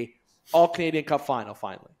predicted a All-Canadian Cup final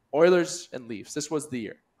finally. Oilers and Leafs. This was the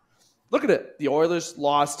year. Look at it. The Oilers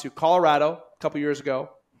lost to Colorado a couple years ago,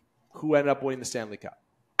 who ended up winning the Stanley Cup.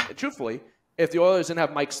 And truthfully, if the Oilers didn't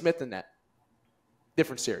have Mike Smith in net,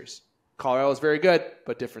 different series. Colorado was very good,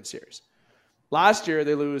 but different series. Last year,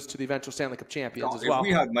 they lose to the eventual Stanley Cup champions as well. If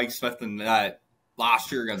we had Mike Smith in net last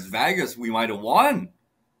year against Vegas, we might have won.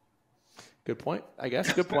 Good point, I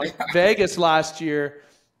guess. Good point. Vegas last year,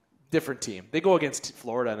 different team. They go against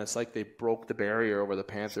Florida, and it's like they broke the barrier over the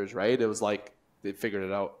Panthers, right? It was like they figured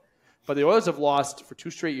it out. But the Oilers have lost for 2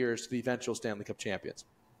 straight years to the eventual Stanley Cup champions.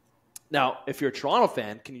 Now, if you're a Toronto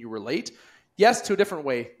fan, can you relate? Yes, to a different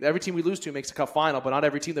way. Every team we lose to makes a cup final, but not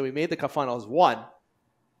every team that we made the cup final has won,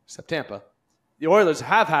 except Tampa. The Oilers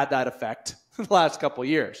have had that effect the last couple of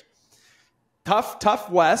years. Tough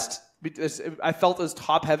West. I felt it was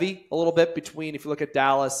top-heavy a little bit between, if you look at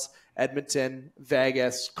Dallas, Edmonton,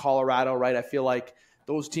 Vegas, Colorado, right? I feel like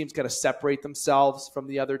those teams got to separate themselves from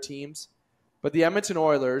the other teams. But the Edmonton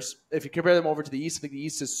Oilers, if you compare them over to the East, I think the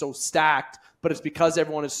East is so stacked, but it's because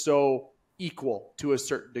everyone is so equal to a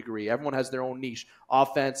certain degree. Everyone has their own niche.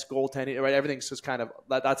 Offense, goaltending, right? Everything's just kind of,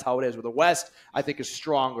 that's how it is. With the West, I think is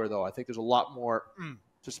stronger, though. I think there's a lot more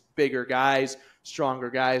just bigger guys, stronger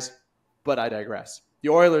guys, but I digress. The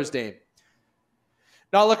Oilers, Dane.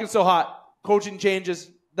 Not looking so hot. Coaching changes.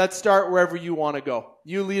 Let's start wherever you want to go.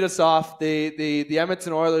 You lead us off. The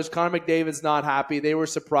Edmonton Oilers, Connor McDavid's not happy. They were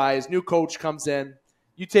surprised. New coach comes in.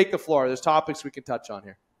 You take the floor. There's topics we can touch on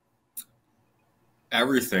here.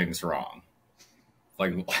 Everything's wrong.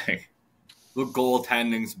 Like the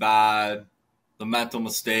goaltending's bad. The mental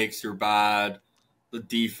mistakes are bad. The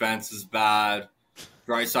defense is bad.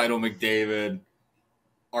 Draisaitl, McDavid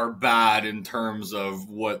are bad in terms of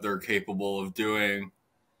what they're capable of doing.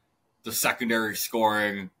 The secondary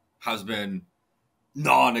scoring has been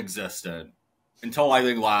non-existent until I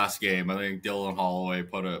think last game. I think Dylan Holloway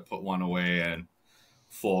put one away, and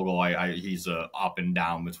Foegele, he's up and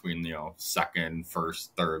down between second,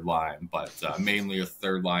 first, third line, but mainly a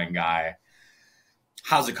third line guy.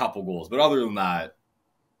 Has a couple goals, but other than that,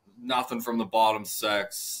 nothing from the bottom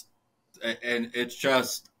six, and it's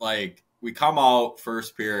just like. We come out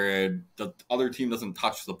first period, the other team doesn't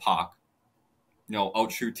touch the puck.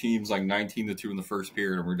 Outshoot teams like 19-2 in the first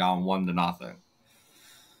period, and we're down 1-0.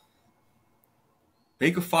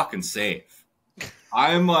 Make a fucking save.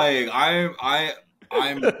 I'm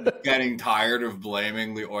getting tired of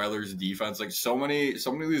blaming the Oilers defense. Like so many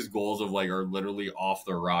of these goals are literally off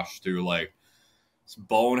the rush to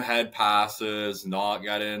bonehead passes, not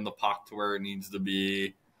getting the puck to where it needs to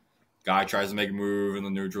be. Guy tries to make a move in the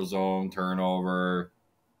neutral zone, turnover,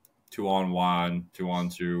 2-on-1,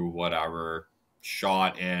 2-on-2, whatever.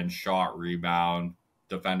 Shot in, shot rebound.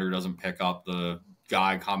 Defender doesn't pick up the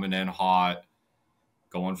guy coming in hot,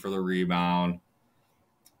 going for the rebound.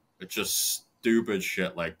 It's just stupid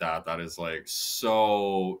shit like that. That is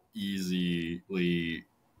so easily,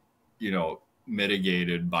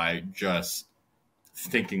 mitigated by just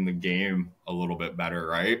thinking the game a little bit better,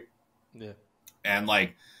 right? Yeah. And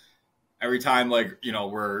every time,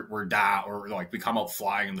 we're down, or we come out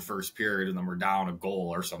flying in the first period, and then we're down a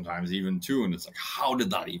goal, or sometimes even 2, and it's how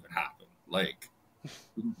did that even happen?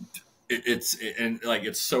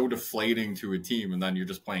 It's so deflating to a team, and then you're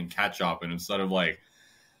just playing catch up, and instead of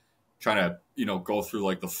trying to go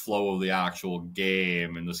through the flow of the actual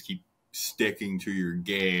game and just keep sticking to your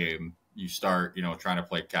game, you start, trying to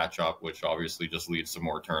play catch up, which obviously just leads to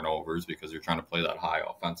more turnovers because you're trying to play that high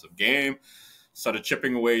offensive game instead of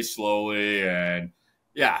chipping away slowly. And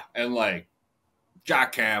like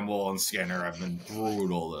Jack Campbell and Skinner have been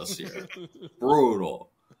brutal this year. Brutal.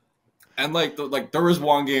 And like there was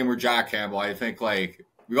one game where Jack Campbell, I think like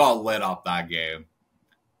we got lit up that game.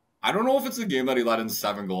 I don't know if it's the game that he let in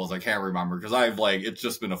 7 goals. I can't remember because it's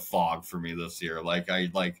just been a fog for me this year.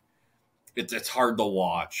 It's hard to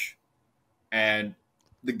watch. And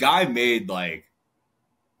the guy made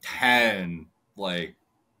 10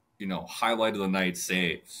 highlight of the night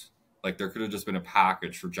saves. Like there could have just been a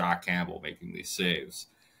package for Jack Campbell making these saves.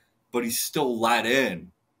 But he still let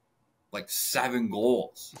in 7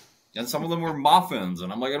 goals. And some of them were muffins.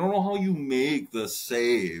 And I'm like, I don't know how you make the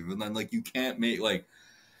save. And then you can't make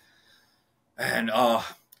and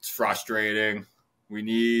it's frustrating. We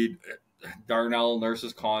need Darnell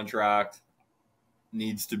Nurse's contract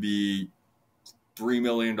needs to be $3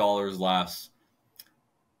 million less.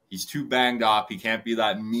 He's too banged up. He can't be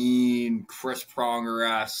that mean Chris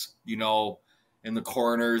Pronger-esque, in the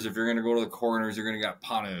corners. If you're going to go to the corners, you're going to get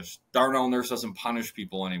punished. Darnell Nurse doesn't punish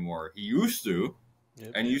people anymore. He used to.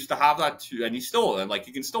 Yep. And he used to have that too. And he still,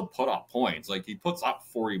 he can still put up points. He puts up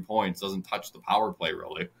 40 points, doesn't touch the power play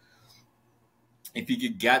really. If he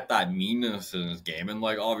could get that meanness in his game, and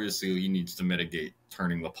obviously he needs to mitigate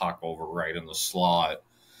turning the puck over right in the slot,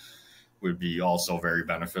 would be also very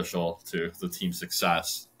beneficial to the team's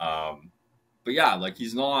success. But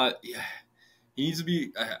he's not. He needs to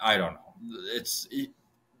be. I don't know.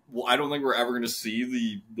 I don't think we're ever going to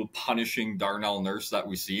see the punishing Darnell Nurse that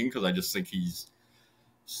we've seen because I just think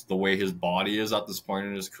the way his body is at this point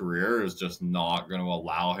in his career is just not going to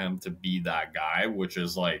allow him to be that guy, which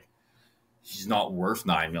is he's not worth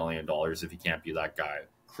 $9 million if he can't be that guy.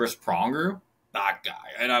 Chris Pronger, that guy.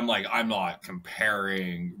 And I'm not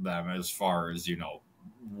comparing them as far as,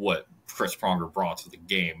 what Chris Pronger brought to the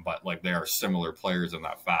game, but they are similar players in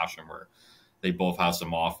that fashion where they both have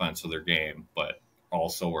some offense to their game, but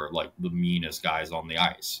also are the meanest guys on the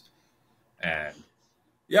ice. And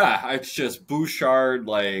it's just Bouchard,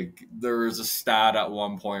 there was a stat at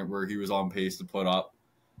one point where he was on pace to put up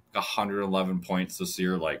 111 points this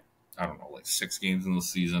year, I don't know, 6 games in the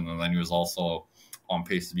season, and then he was also on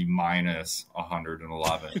pace to be minus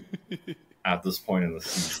 111 at this point in the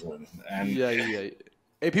season. And Hey,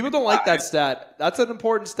 people don't like that stat. That's an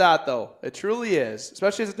important stat, though. It truly is,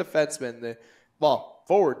 especially as a defenseman.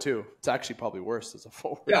 Forward too. It's actually probably worse as a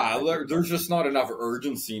forward. Yeah, there's just not enough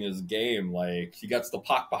urgency in his game. He gets the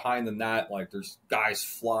puck behind the net, there's guys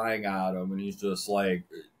flying at him, and he's just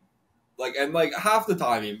half the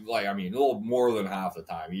time, a little more than half the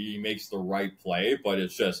time, he makes the right play, but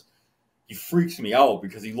it's just, he freaks me out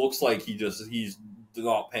because he looks like he's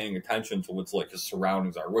not paying attention to what's his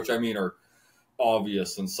surroundings are, which are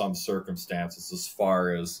obvious in some circumstances as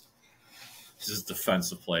far as his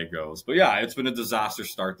defensive play goes. But it's been a disaster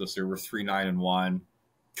start this year. We're 3-9-1.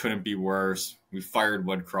 Couldn't be worse. We fired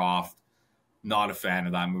Woodcroft. Not a fan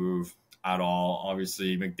of that move at all.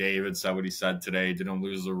 Obviously, McDavid said what he said today, didn't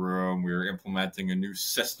lose the room. We were implementing a new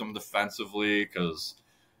system defensively because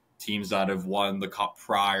teams that have won the cup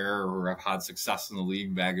prior or have had success in the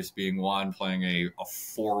league, Vegas being one, playing a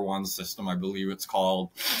 4-1 system, I believe it's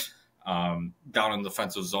called, down in the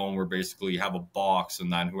defensive zone where basically you have a box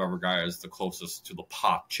and then whoever guy is the closest to the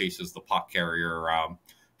puck chases the puck carrier around,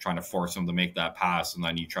 trying to force him to make that pass, and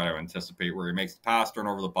then you try to anticipate where he makes the pass, turn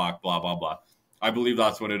over the puck, blah, blah, blah. I believe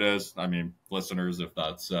that's what it is. Listeners, if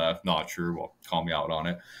that's not true, well, call me out on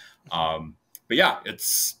it. But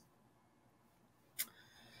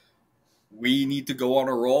we need to go on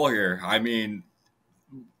a roll here. I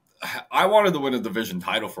wanted to win a division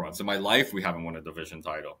title for once. In my life, we haven't won a division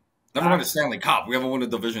title. Never won a Stanley Cup. We haven't won a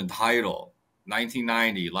division title.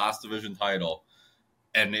 1990, last division title.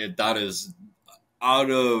 And that is out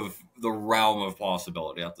of the realm of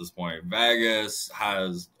possibility at this point. Vegas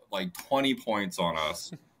has 20 points on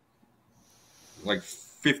us,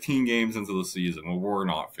 15 games into the season. Well, we're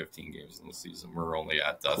not 15 games in the season. We're only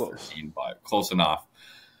at 13, but close enough.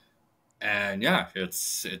 And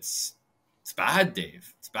it's bad,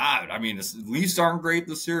 Dave. It's bad. The Leafs aren't great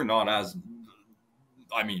this year. Not as,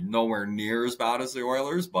 nowhere near as bad as the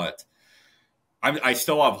Oilers, but I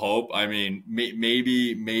still have hope.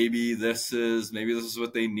 Maybe this is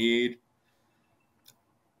what they need.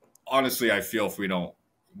 Honestly, I feel if we don't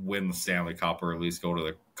win the Stanley Cup or at least go to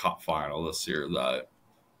the Cup final this year, that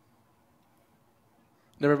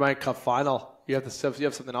never mind Cup final. You have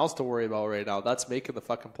something else to worry about right now. That's making the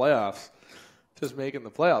fucking playoffs. Just making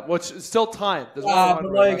the playoff, which is still time.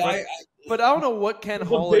 But I don't know what Ken The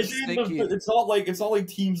Holland's division, thinking. it's not like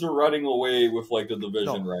teams are running away with like the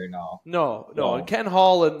division right now. No. Ken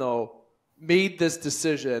Holland though made this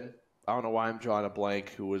decision. I don't know why I'm drawing a blank.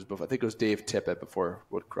 Who was before? I think it was Dave Tippett before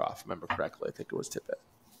Woodcroft. If I remember correctly, I think it was Tippett.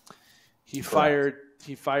 He fired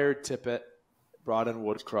Tippett, brought in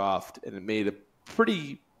Woodcroft, and it made a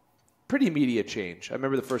pretty immediate change. I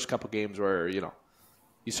remember the first couple games where you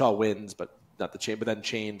saw wins, but not the change. But then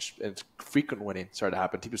change and frequent winning started to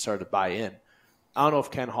happen. People started to buy in. I don't know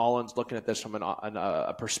if Ken Holland's looking at this from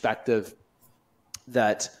a perspective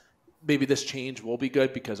that maybe this change will be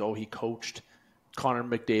good because he coached Connor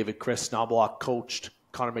McDavid, Chris Knobloch coached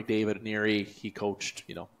Connor McDavid and Erie. He coached,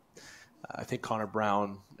 I think Connor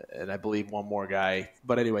Brown and I believe one more guy.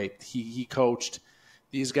 But anyway, he coached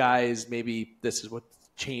these guys. Maybe this is what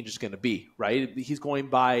change is going to be, right? He's going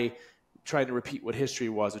by trying to repeat what history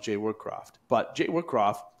was with Jay Woodcroft. But Jay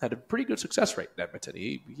Woodcroft had a pretty good success rate in Edmonton.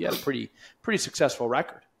 He had a pretty successful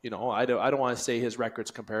record. I don't want to say his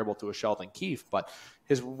record's comparable to a Sheldon Keefe, but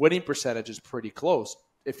his winning percentage is pretty close.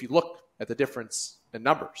 If you look at the difference in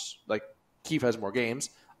numbers, like Keefe has more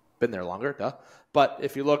games, been there longer, duh. But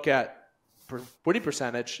if you look at winning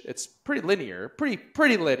percentage, it's pretty linear,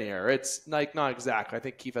 pretty linear. It's like not exact. I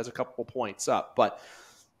think Keefe has a couple points up, but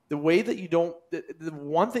the way that the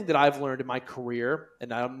one thing that I've learned in my career,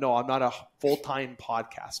 and I'm not a full-time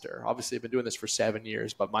podcaster. Obviously, I've been doing this for 7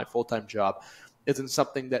 years, but my full-time job isn't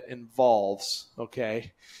something that involves,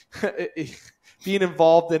 being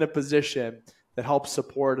involved in a position that helps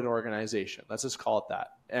support an organization. Let's just call it that.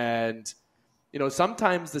 And,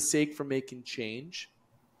 sometimes the sake for making change,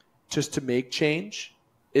 just to make change,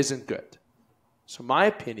 isn't good. So my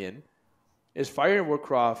opinion is firing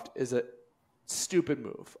Woodcroft is a stupid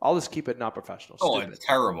move. I'll just keep it not professional. Stupid. It's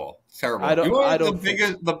terrible. It's terrible.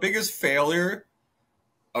 The biggest failure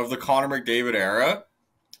of the Connor McDavid era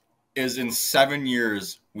is in 7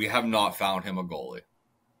 years we have not found him a goalie.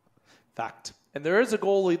 Fact. And there is a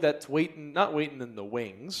goalie that's not waiting in the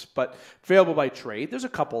wings, but available by trade. There's a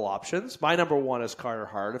couple options. My number one is Carter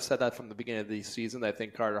Hart. I've said that from the beginning of the season. I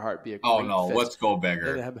think Carter Hart be a great fit. Let's go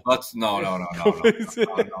bigger. No.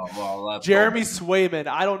 Well, Jeremy Swayman.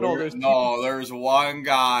 I don't know. There's one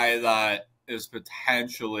guy that is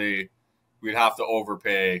potentially we'd have to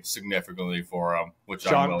overpay significantly for him, which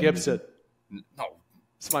John Gibson. No,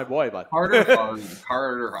 it's my boy, bud.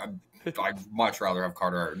 Carter. I'd much rather have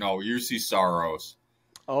Carter Hart. No, UC Saros.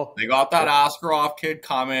 Oh. They got that Askarov kid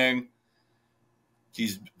coming.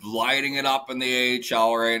 He's lighting it up in the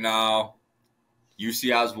AHL right now.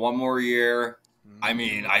 UC has one more year. I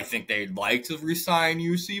mean, I think they'd like to re-sign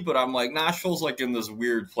UC, but I'm like, Nashville's like in this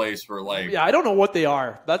weird place where like... Yeah, I don't know what they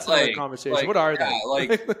are. That's another conversation. What are they?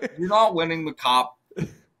 Like, you're not winning the Cup.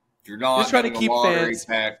 You're not trying to keep fans.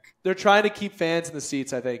 Pick. They're trying to keep fans in the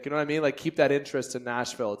seats, I think. You know what I mean? Like, keep that interest in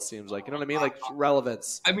Nashville, it seems like. You know what I mean? Like,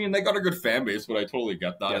 relevance. I mean, they got a good fan base, but I totally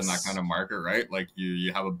get that in that kind of market, right? Like,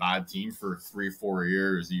 you have a bad team for 3-4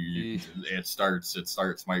 years. It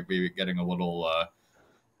starts might be getting a little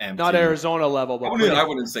empty. Not Arizona level, but I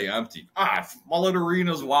wouldn't say empty. Mullet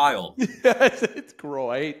Arena's wild. It's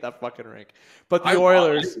gross. I hate that fucking rink. But the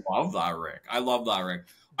Oilers. I love that rink.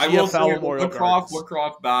 I will say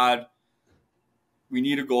Woodcroft bad. We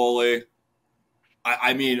need a goalie.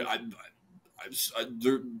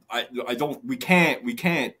 We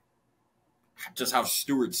can't just have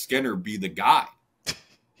Stuart Skinner be the guy.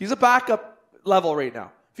 He's a backup level right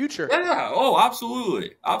now. Future. Yeah. Oh,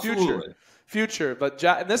 absolutely. Future. But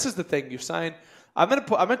and this is the thing. You sign. I'm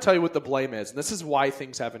gonna tell you what the blame is, and this is why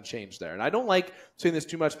things haven't changed there. And I don't like saying this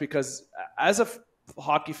too much because as a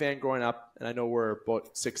hockey fan growing up, and I know we're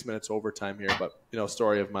about 6 minutes overtime here, but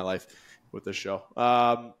story of my life with this show.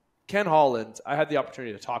 Ken Holland, I had the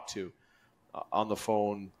opportunity to talk to on the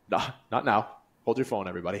phone. Not now. Hold your phone,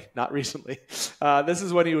 everybody. Not recently. This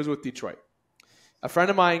is when he was with Detroit. A friend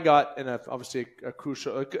of mine got in obviously a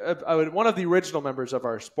crucial one of the original members of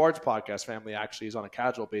our sports podcast family. Actually, is on a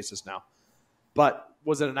casual basis now, but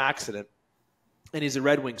was in an accident, and he's a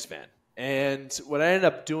Red Wings fan. And what I ended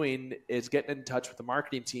up doing is getting in touch with the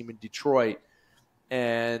marketing team in Detroit.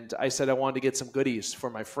 And I said I wanted to get some goodies for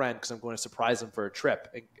my friend because I'm going to surprise him for a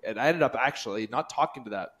trip. And I ended up actually not talking to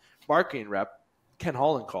that marketing rep. Ken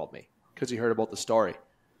Holland called me because he heard about the story.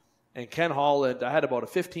 And Ken Holland, I had about a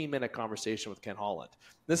 15-minute conversation with Ken Holland.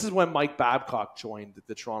 This is when Mike Babcock joined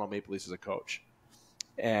the Toronto Maple Leafs as a coach.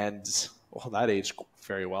 And... well, that aged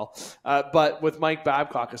very well. But with Mike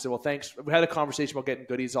Babcock, I said, well, thanks. We had a conversation about getting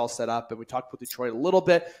goodies all set up, and we talked about Detroit a little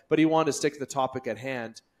bit, but he wanted to stick to the topic at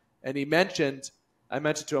hand. And I mentioned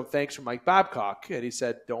to him, thanks for Mike Babcock. And he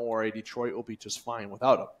said, don't worry, Detroit will be just fine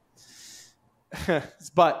without him.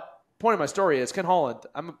 But point of my story is Ken Holland.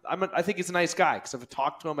 I think he's a nice guy because if I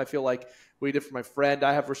talk to him, I feel like what he did for my friend,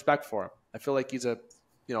 I have respect for him. I feel like he's a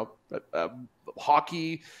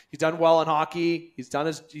hockey. He's done well in hockey. He's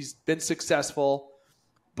been successful.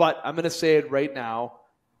 But I'm going to say it right now.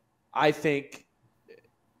 I think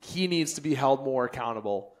he needs to be held more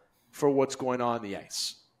accountable for what's going on the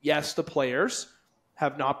ice. Yes, the players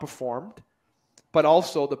have not performed, but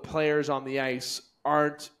also the players on the ice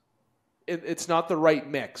aren't. It's not the right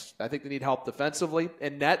mix. I think they need help defensively.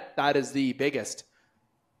 And net, that is the biggest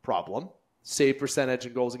problem. Save percentage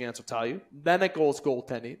and goals against will tell you. Then it goes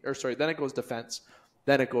then it goes defense.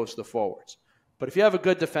 Then it goes to the forwards. But if you have a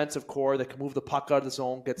good defensive core that can move the puck out of the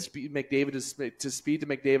zone, get speed, McDavid to speed to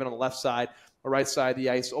McDavid on the left side or right side of the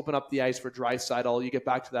ice, open up the ice for Draisaitl, you get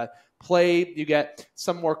back to that play. You get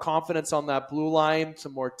some more confidence on that blue line,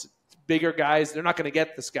 some more bigger guys. They're not going to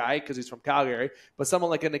get this guy because he's from Calgary, but someone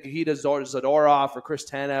like a Nikita Zadorov or Chris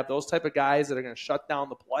Tanev, those type of guys that are going to shut down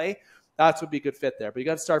the play, that would be a good fit there. But you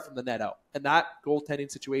got to start from the net out. And that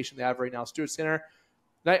goaltending situation they have right now, Stuart Skinner,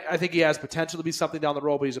 I think he has potential to be something down the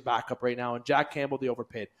road, but he's a backup right now. And Jack Campbell, the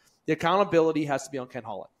overpaid. The accountability has to be on Ken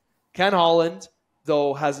Holland. Ken Holland,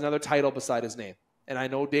 though, has another title beside his name. And I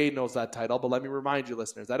know Dane knows that title, but let me remind you,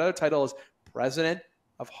 listeners, that other title is President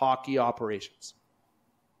of Hockey Operations.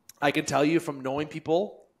 I can tell you from knowing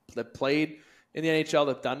people that played in the NHL,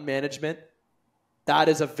 that have done management, that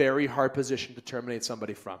is a very hard position to terminate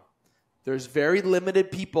somebody from. There's very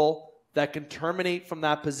limited people that can terminate from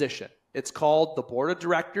that position. It's called the board of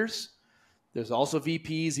directors. There's also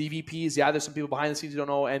VPs, EVPs. Yeah, there's some people behind the scenes you don't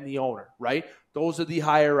know, and the owner, right? Those are the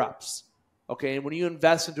higher ups. Okay, and when you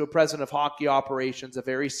invest into a president of hockey operations, a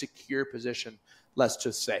very secure position, let's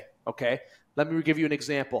just say, okay? Let me give you an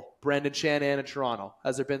example. Brendan Shanahan in Toronto.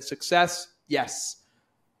 Has there been success? Yes.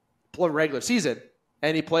 Regular season.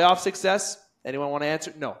 Any playoff success? Anyone want to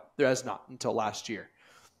answer? No, there has not until last year.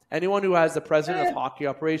 Anyone who has the president of hockey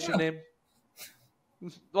operation name?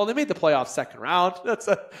 Well, they made the playoffs second round. That's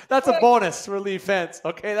a bonus for Leaf fans.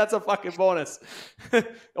 Okay, that's a fucking bonus.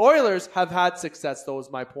 Oilers have had success, though,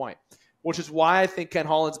 is my point. Which is why I think Ken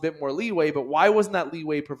Holland's a bit more leeway, but why wasn't that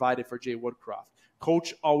leeway provided for Jay Woodcroft?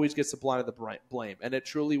 Coach always gets the brunt of the blame, and it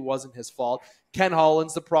truly wasn't his fault. Ken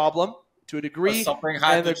Holland's the problem to a degree. Something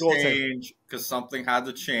had to change because something had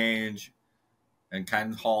to change, and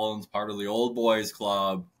Ken Holland's part of the old boys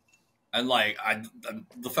club. And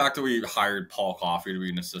the fact that we hired Paul Coffey to be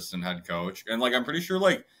an assistant head coach, and I'm pretty sure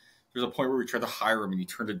there's a point where we tried to hire him and he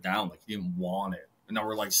turned it down, he didn't want it, and now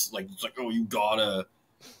we're oh, you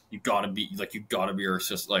gotta be our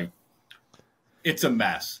assistant. It's a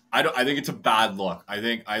mess. I think it's a bad look. I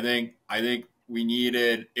think we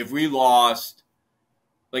needed, if we lost,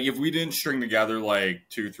 if we didn't string together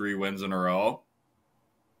 2-3 wins in a row,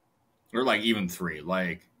 or even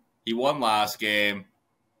 3. He won last game,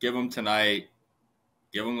 give him tonight,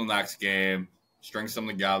 give him the next game, string some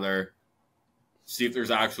together, see if there's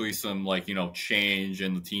actually some change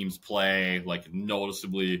in the team's play,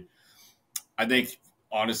 noticeably. I think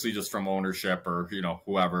honestly, just from ownership or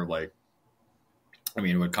whoever,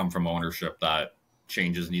 it would come from ownership that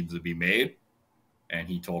changes needed to be made. And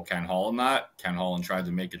he told Ken Holland that. Ken Holland tried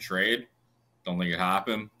to make a trade. Don't think it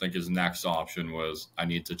happened. I think his next option was, I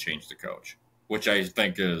need to change the coach, which I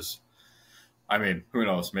think is, who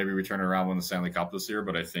knows? Maybe we turn it around, win the Stanley Cup this year.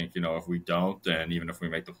 But I think, if we don't, and even if we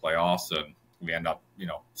make the playoffs and we end up,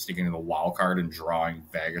 sneaking in the wild card and drawing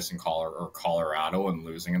Vegas and Colorado and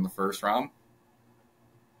losing in the first round.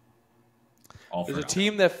 There's a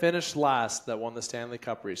team that finished last that won the Stanley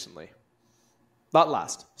Cup recently. Not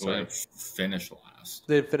last. Sorry. Well, they finished last.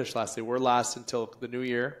 They didn't finish last. They were last until the new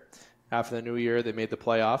year. After the new year, they made the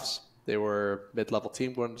playoffs. They were a mid-level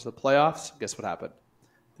team going into the playoffs. Guess what happened?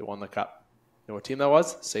 They won the cup. You know what team that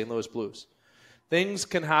was? St. Louis Blues. Things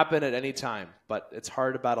can happen at any time, but it's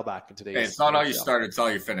hard to battle back in today's. Hey, it's not how you start, it's how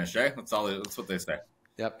you finish, eh? That's what they say.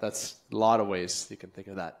 Yep, that's a lot of ways you can think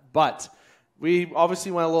of that. But we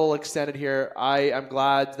obviously went a little extended here. I am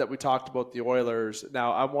glad that we talked about the Oilers.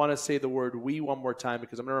 Now, I want to say the word "we" one more time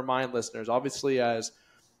because I'm going to remind listeners, obviously as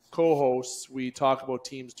co-hosts, we talk about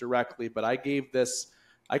teams directly, but I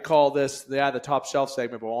call this the top shelf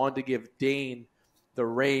segment, but I wanted to give Dane the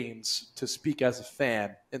reins to speak as a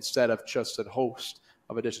fan instead of just a host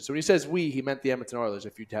of edition. So when he says "we," he meant the Edmonton Oilers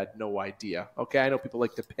if you had no idea. Okay, I know people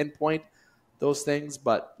like to pinpoint those things,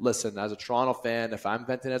 but listen, as a Toronto fan, if I'm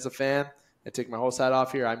venting as a fan and take my host hat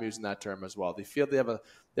off here, I'm using that term as well. They feel they have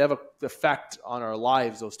a effect on our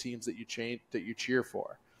lives, those teams that you cheer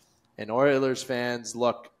for. And Oilers fans,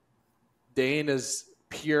 look, Dane is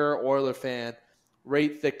pure Oiler fan,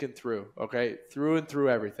 right thick and through, okay? Through and through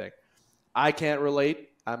everything. I can't relate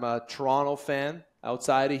I'm a Toronto fan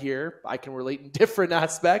outside of here. I can relate in different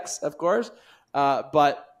aspects, of course.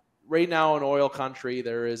 But right now in oil country,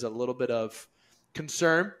 there is a little bit of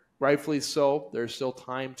concern, rightfully so. There's still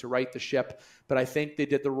time to right the ship, but I think they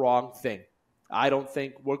did the wrong thing. I don't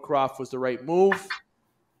think Woodcroft was the right move,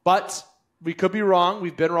 but we could be wrong.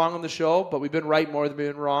 We've been wrong on the show, but we've been right more than we've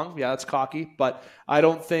been wrong. Yeah, that's cocky, but I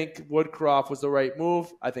don't think Woodcroft was the right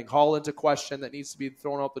move. I think Holland's a question that needs to be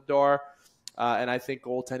thrown out the door, and I think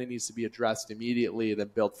goaltending needs to be addressed immediately and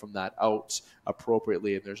then built from that out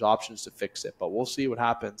appropriately, and there's options to fix it, but we'll see what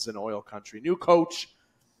happens in oil country. New coach,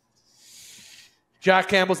 Jack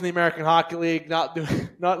Campbell's in the American Hockey League, not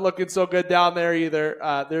looking so good down there either.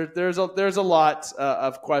 There's a lot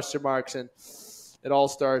of question marks, and it all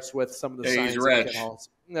starts with some of the signings.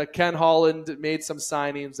 Ken Holland made some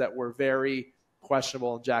signings that were very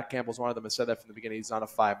questionable, and Jack Campbell's one of them. I said that from the beginning. He's not a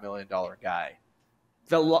 $5 million guy.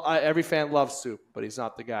 Every fan loves Soup, but he's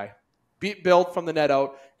not the guy. Built from the net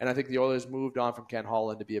out, and I think the Oilers moved on from Ken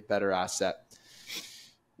Holland to be a better asset.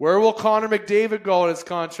 Where will Connor McDavid go when his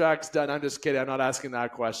contract's done? I'm just kidding. I'm not asking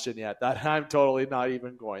that question yet. I'm totally not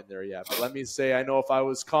even going there yet. But let me say, I know if I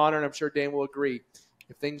was Connor, and I'm sure Dane will agree,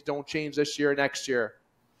 if things don't change this year or next year,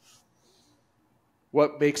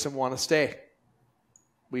 what makes him want to stay?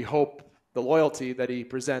 We hope the loyalty that he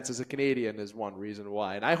presents as a Canadian is one reason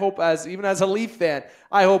why. And I hope, even as a Leaf fan,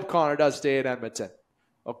 I hope Connor does stay in Edmonton.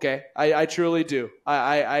 Okay? I truly do.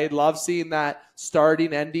 I love seeing that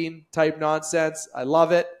starting, ending type nonsense. I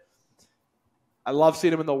love it. I love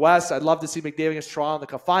seeing him in the West. I'd love to see McDavid against Toronto in the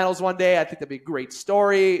Cup Finals one day. I think that'd be a great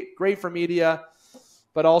story, great for media,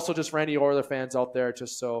 but also just for any Oilers fans out there,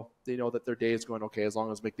 just so they know that their day is going okay as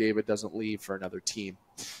long as McDavid doesn't leave for another team.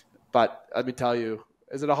 But let me tell you,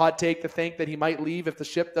 is it a hot take to think that he might leave if the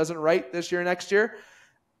ship doesn't right this year or next year?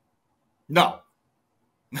 No.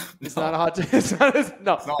 It's not a hot take. It's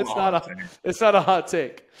not a hot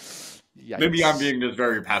take. Yikes. Maybe I'm being just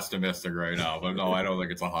very pessimistic right now, but no, I don't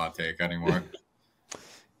think it's a hot take anymore.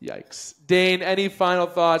 Yikes. Dane, any final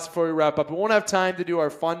thoughts before we wrap up? We won't have time to do our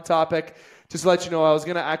fun topic. Just to let you know, I was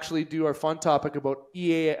going to actually do our fun topic about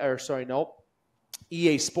EA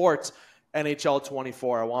Sports NHL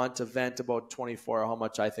 24. I want to vent about 24, how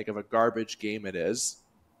much I think of a garbage game it is.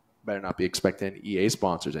 Better not be expecting EA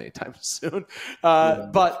sponsors anytime soon.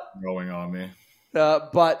 But going on me.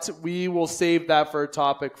 But we will save that for a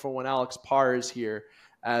topic for when Alex Parr is here.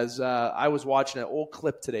 As I was watching an old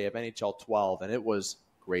clip today of NHL 12, and it was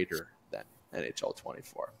greater than NHL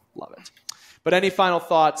 24. Love it. But any final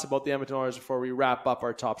thoughts about the Edmonton Oilers before we wrap up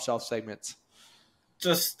our top shelf segments?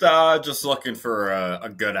 Just looking for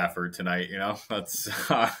a good effort tonight. You know, that's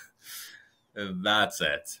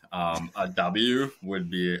it. A W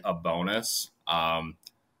would be a bonus. A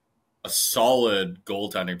solid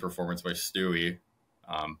goaltending performance by Stewie.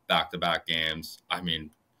 Back-to-back games. I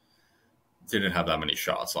mean, didn't have that many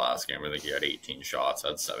shots last game. I think he had 18 shots,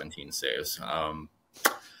 had 17 saves.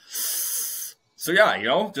 So yeah, you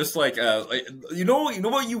know, just like you know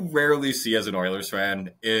what you rarely see as an Oilers fan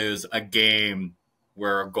is a game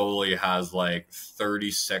where a goalie has like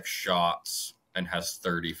 36 shots and has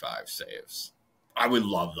 35 saves. I would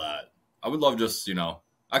love that. I would love just, you know,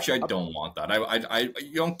 actually I don't want that. I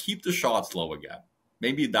you don't keep the shots low again.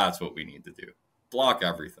 Maybe that's what we need to do. Block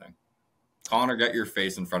everything. Connor, get your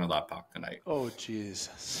face in front of that puck tonight. Oh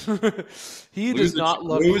Jesus. He does not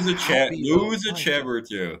look lose a chip or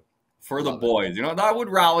two. For the boys. You know, that would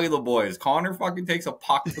rally the boys. Connor fucking takes a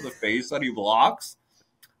puck to the face that he blocks,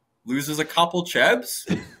 loses a couple chibs.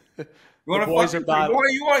 You want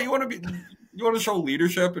to show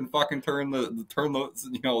leadership and fucking turn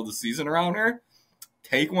the season around here?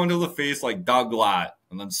 Take one to the face like Doug Glatt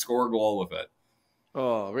and then score a goal with it.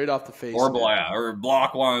 Oh, right off the face. Or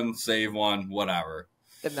block one, save one, whatever.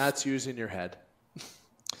 And that's using your head.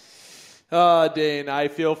 Dane, I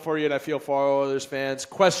feel for you and I feel for all Oilers fans.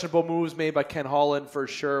 Questionable moves made by Ken Holland for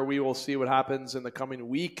sure. We will see what happens in the coming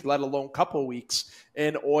week, let alone couple weeks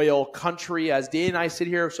in oil country. As Dane and I sit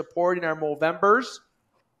here supporting our Movembers.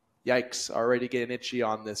 Yikes, already getting itchy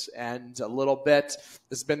on this end a little bit.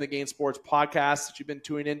 This has been the Game Sports Podcast that you've been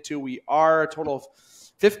tuning into. We are a total of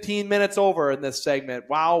 15 minutes over in this segment.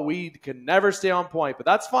 Wow, we can never stay on point, but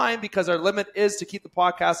that's fine because our limit is to keep the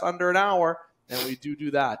podcast under an hour. And we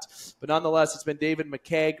do that. But nonetheless, it's been David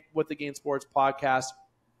McKeag with the Game Sports Podcast.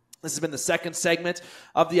 This has been the second segment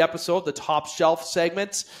of the episode, the Top Shelf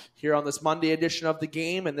segment, here on this Monday edition of the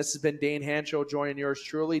game. And this has been Dane Hancherow joining yours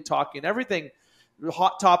truly, talking everything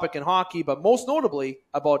hot topic in hockey, but most notably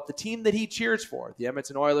about the team that he cheers for, the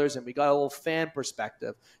Edmonton Oilers. And we got a little fan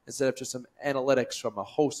perspective instead of just some analytics from a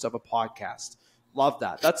host of a podcast. Love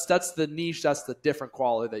that. That's the niche. That's the different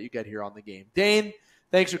quality that you get here on the game. Dane,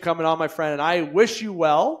 thanks for coming on, my friend. And I wish you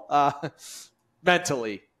well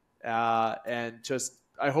mentally. And just,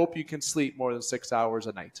 I hope you can sleep more than 6 hours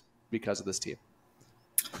a night because of this team.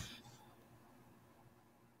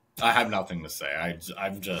 I have nothing to say.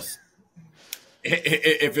 I'm just,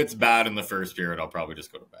 if it's bad in the first period, I'll probably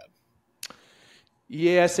just go to bed.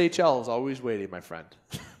 ESHL is always waiting, my friend.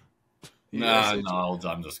 No,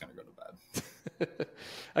 I'm just going to go to bed.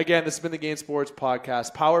 Again, this has been the Game Sports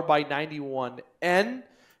Podcast, powered by 91N.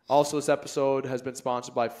 Also, this episode has been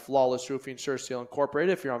sponsored by Flawless Roofing Sursteel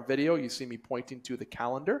Incorporated. If you're on video, you see me pointing to the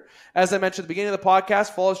calendar. As I mentioned at the beginning of the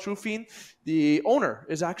podcast, Flawless Roofing, the owner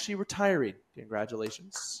is actually retiring.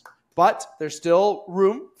 Congratulations. But there's still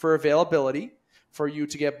room for availability for you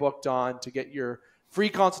to get booked on, to get your free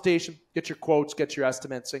consultation, get your quotes, get your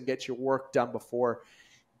estimates, and get your work done before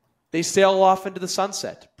they sail off into the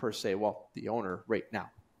sunset, per se. Well, the owner right now.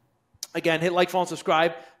 Again, hit like, follow, and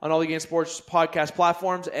subscribe on all the Game Sports podcast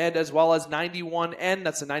platforms, and as well as 91N.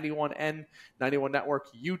 That's the 91N 91 Network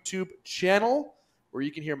YouTube channel, where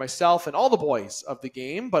you can hear myself and all the boys of the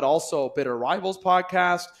game, but also Bitter Rivals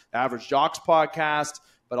podcast, Average Jocks podcast,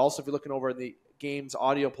 but also if you're looking over in the game's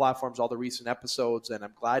audio platforms, all the recent episodes. And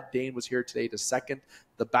I'm glad Dane was here today to second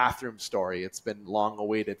the bathroom story. It's been long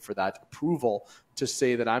awaited for that approval to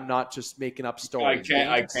say that I'm not just making up stories.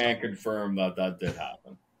 I can't confirm that did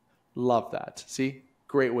happen. Love that. See,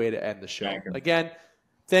 great way to end the show. Again,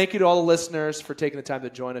 thank you to all the listeners for taking the time to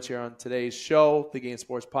join us here on today's show, the Game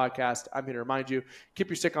Sports Podcast. I'm here to remind you, keep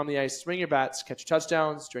your stick on the ice, swing your bats, catch your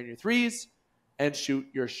touchdowns, drain your threes, and shoot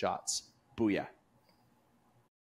your shots. Booyah.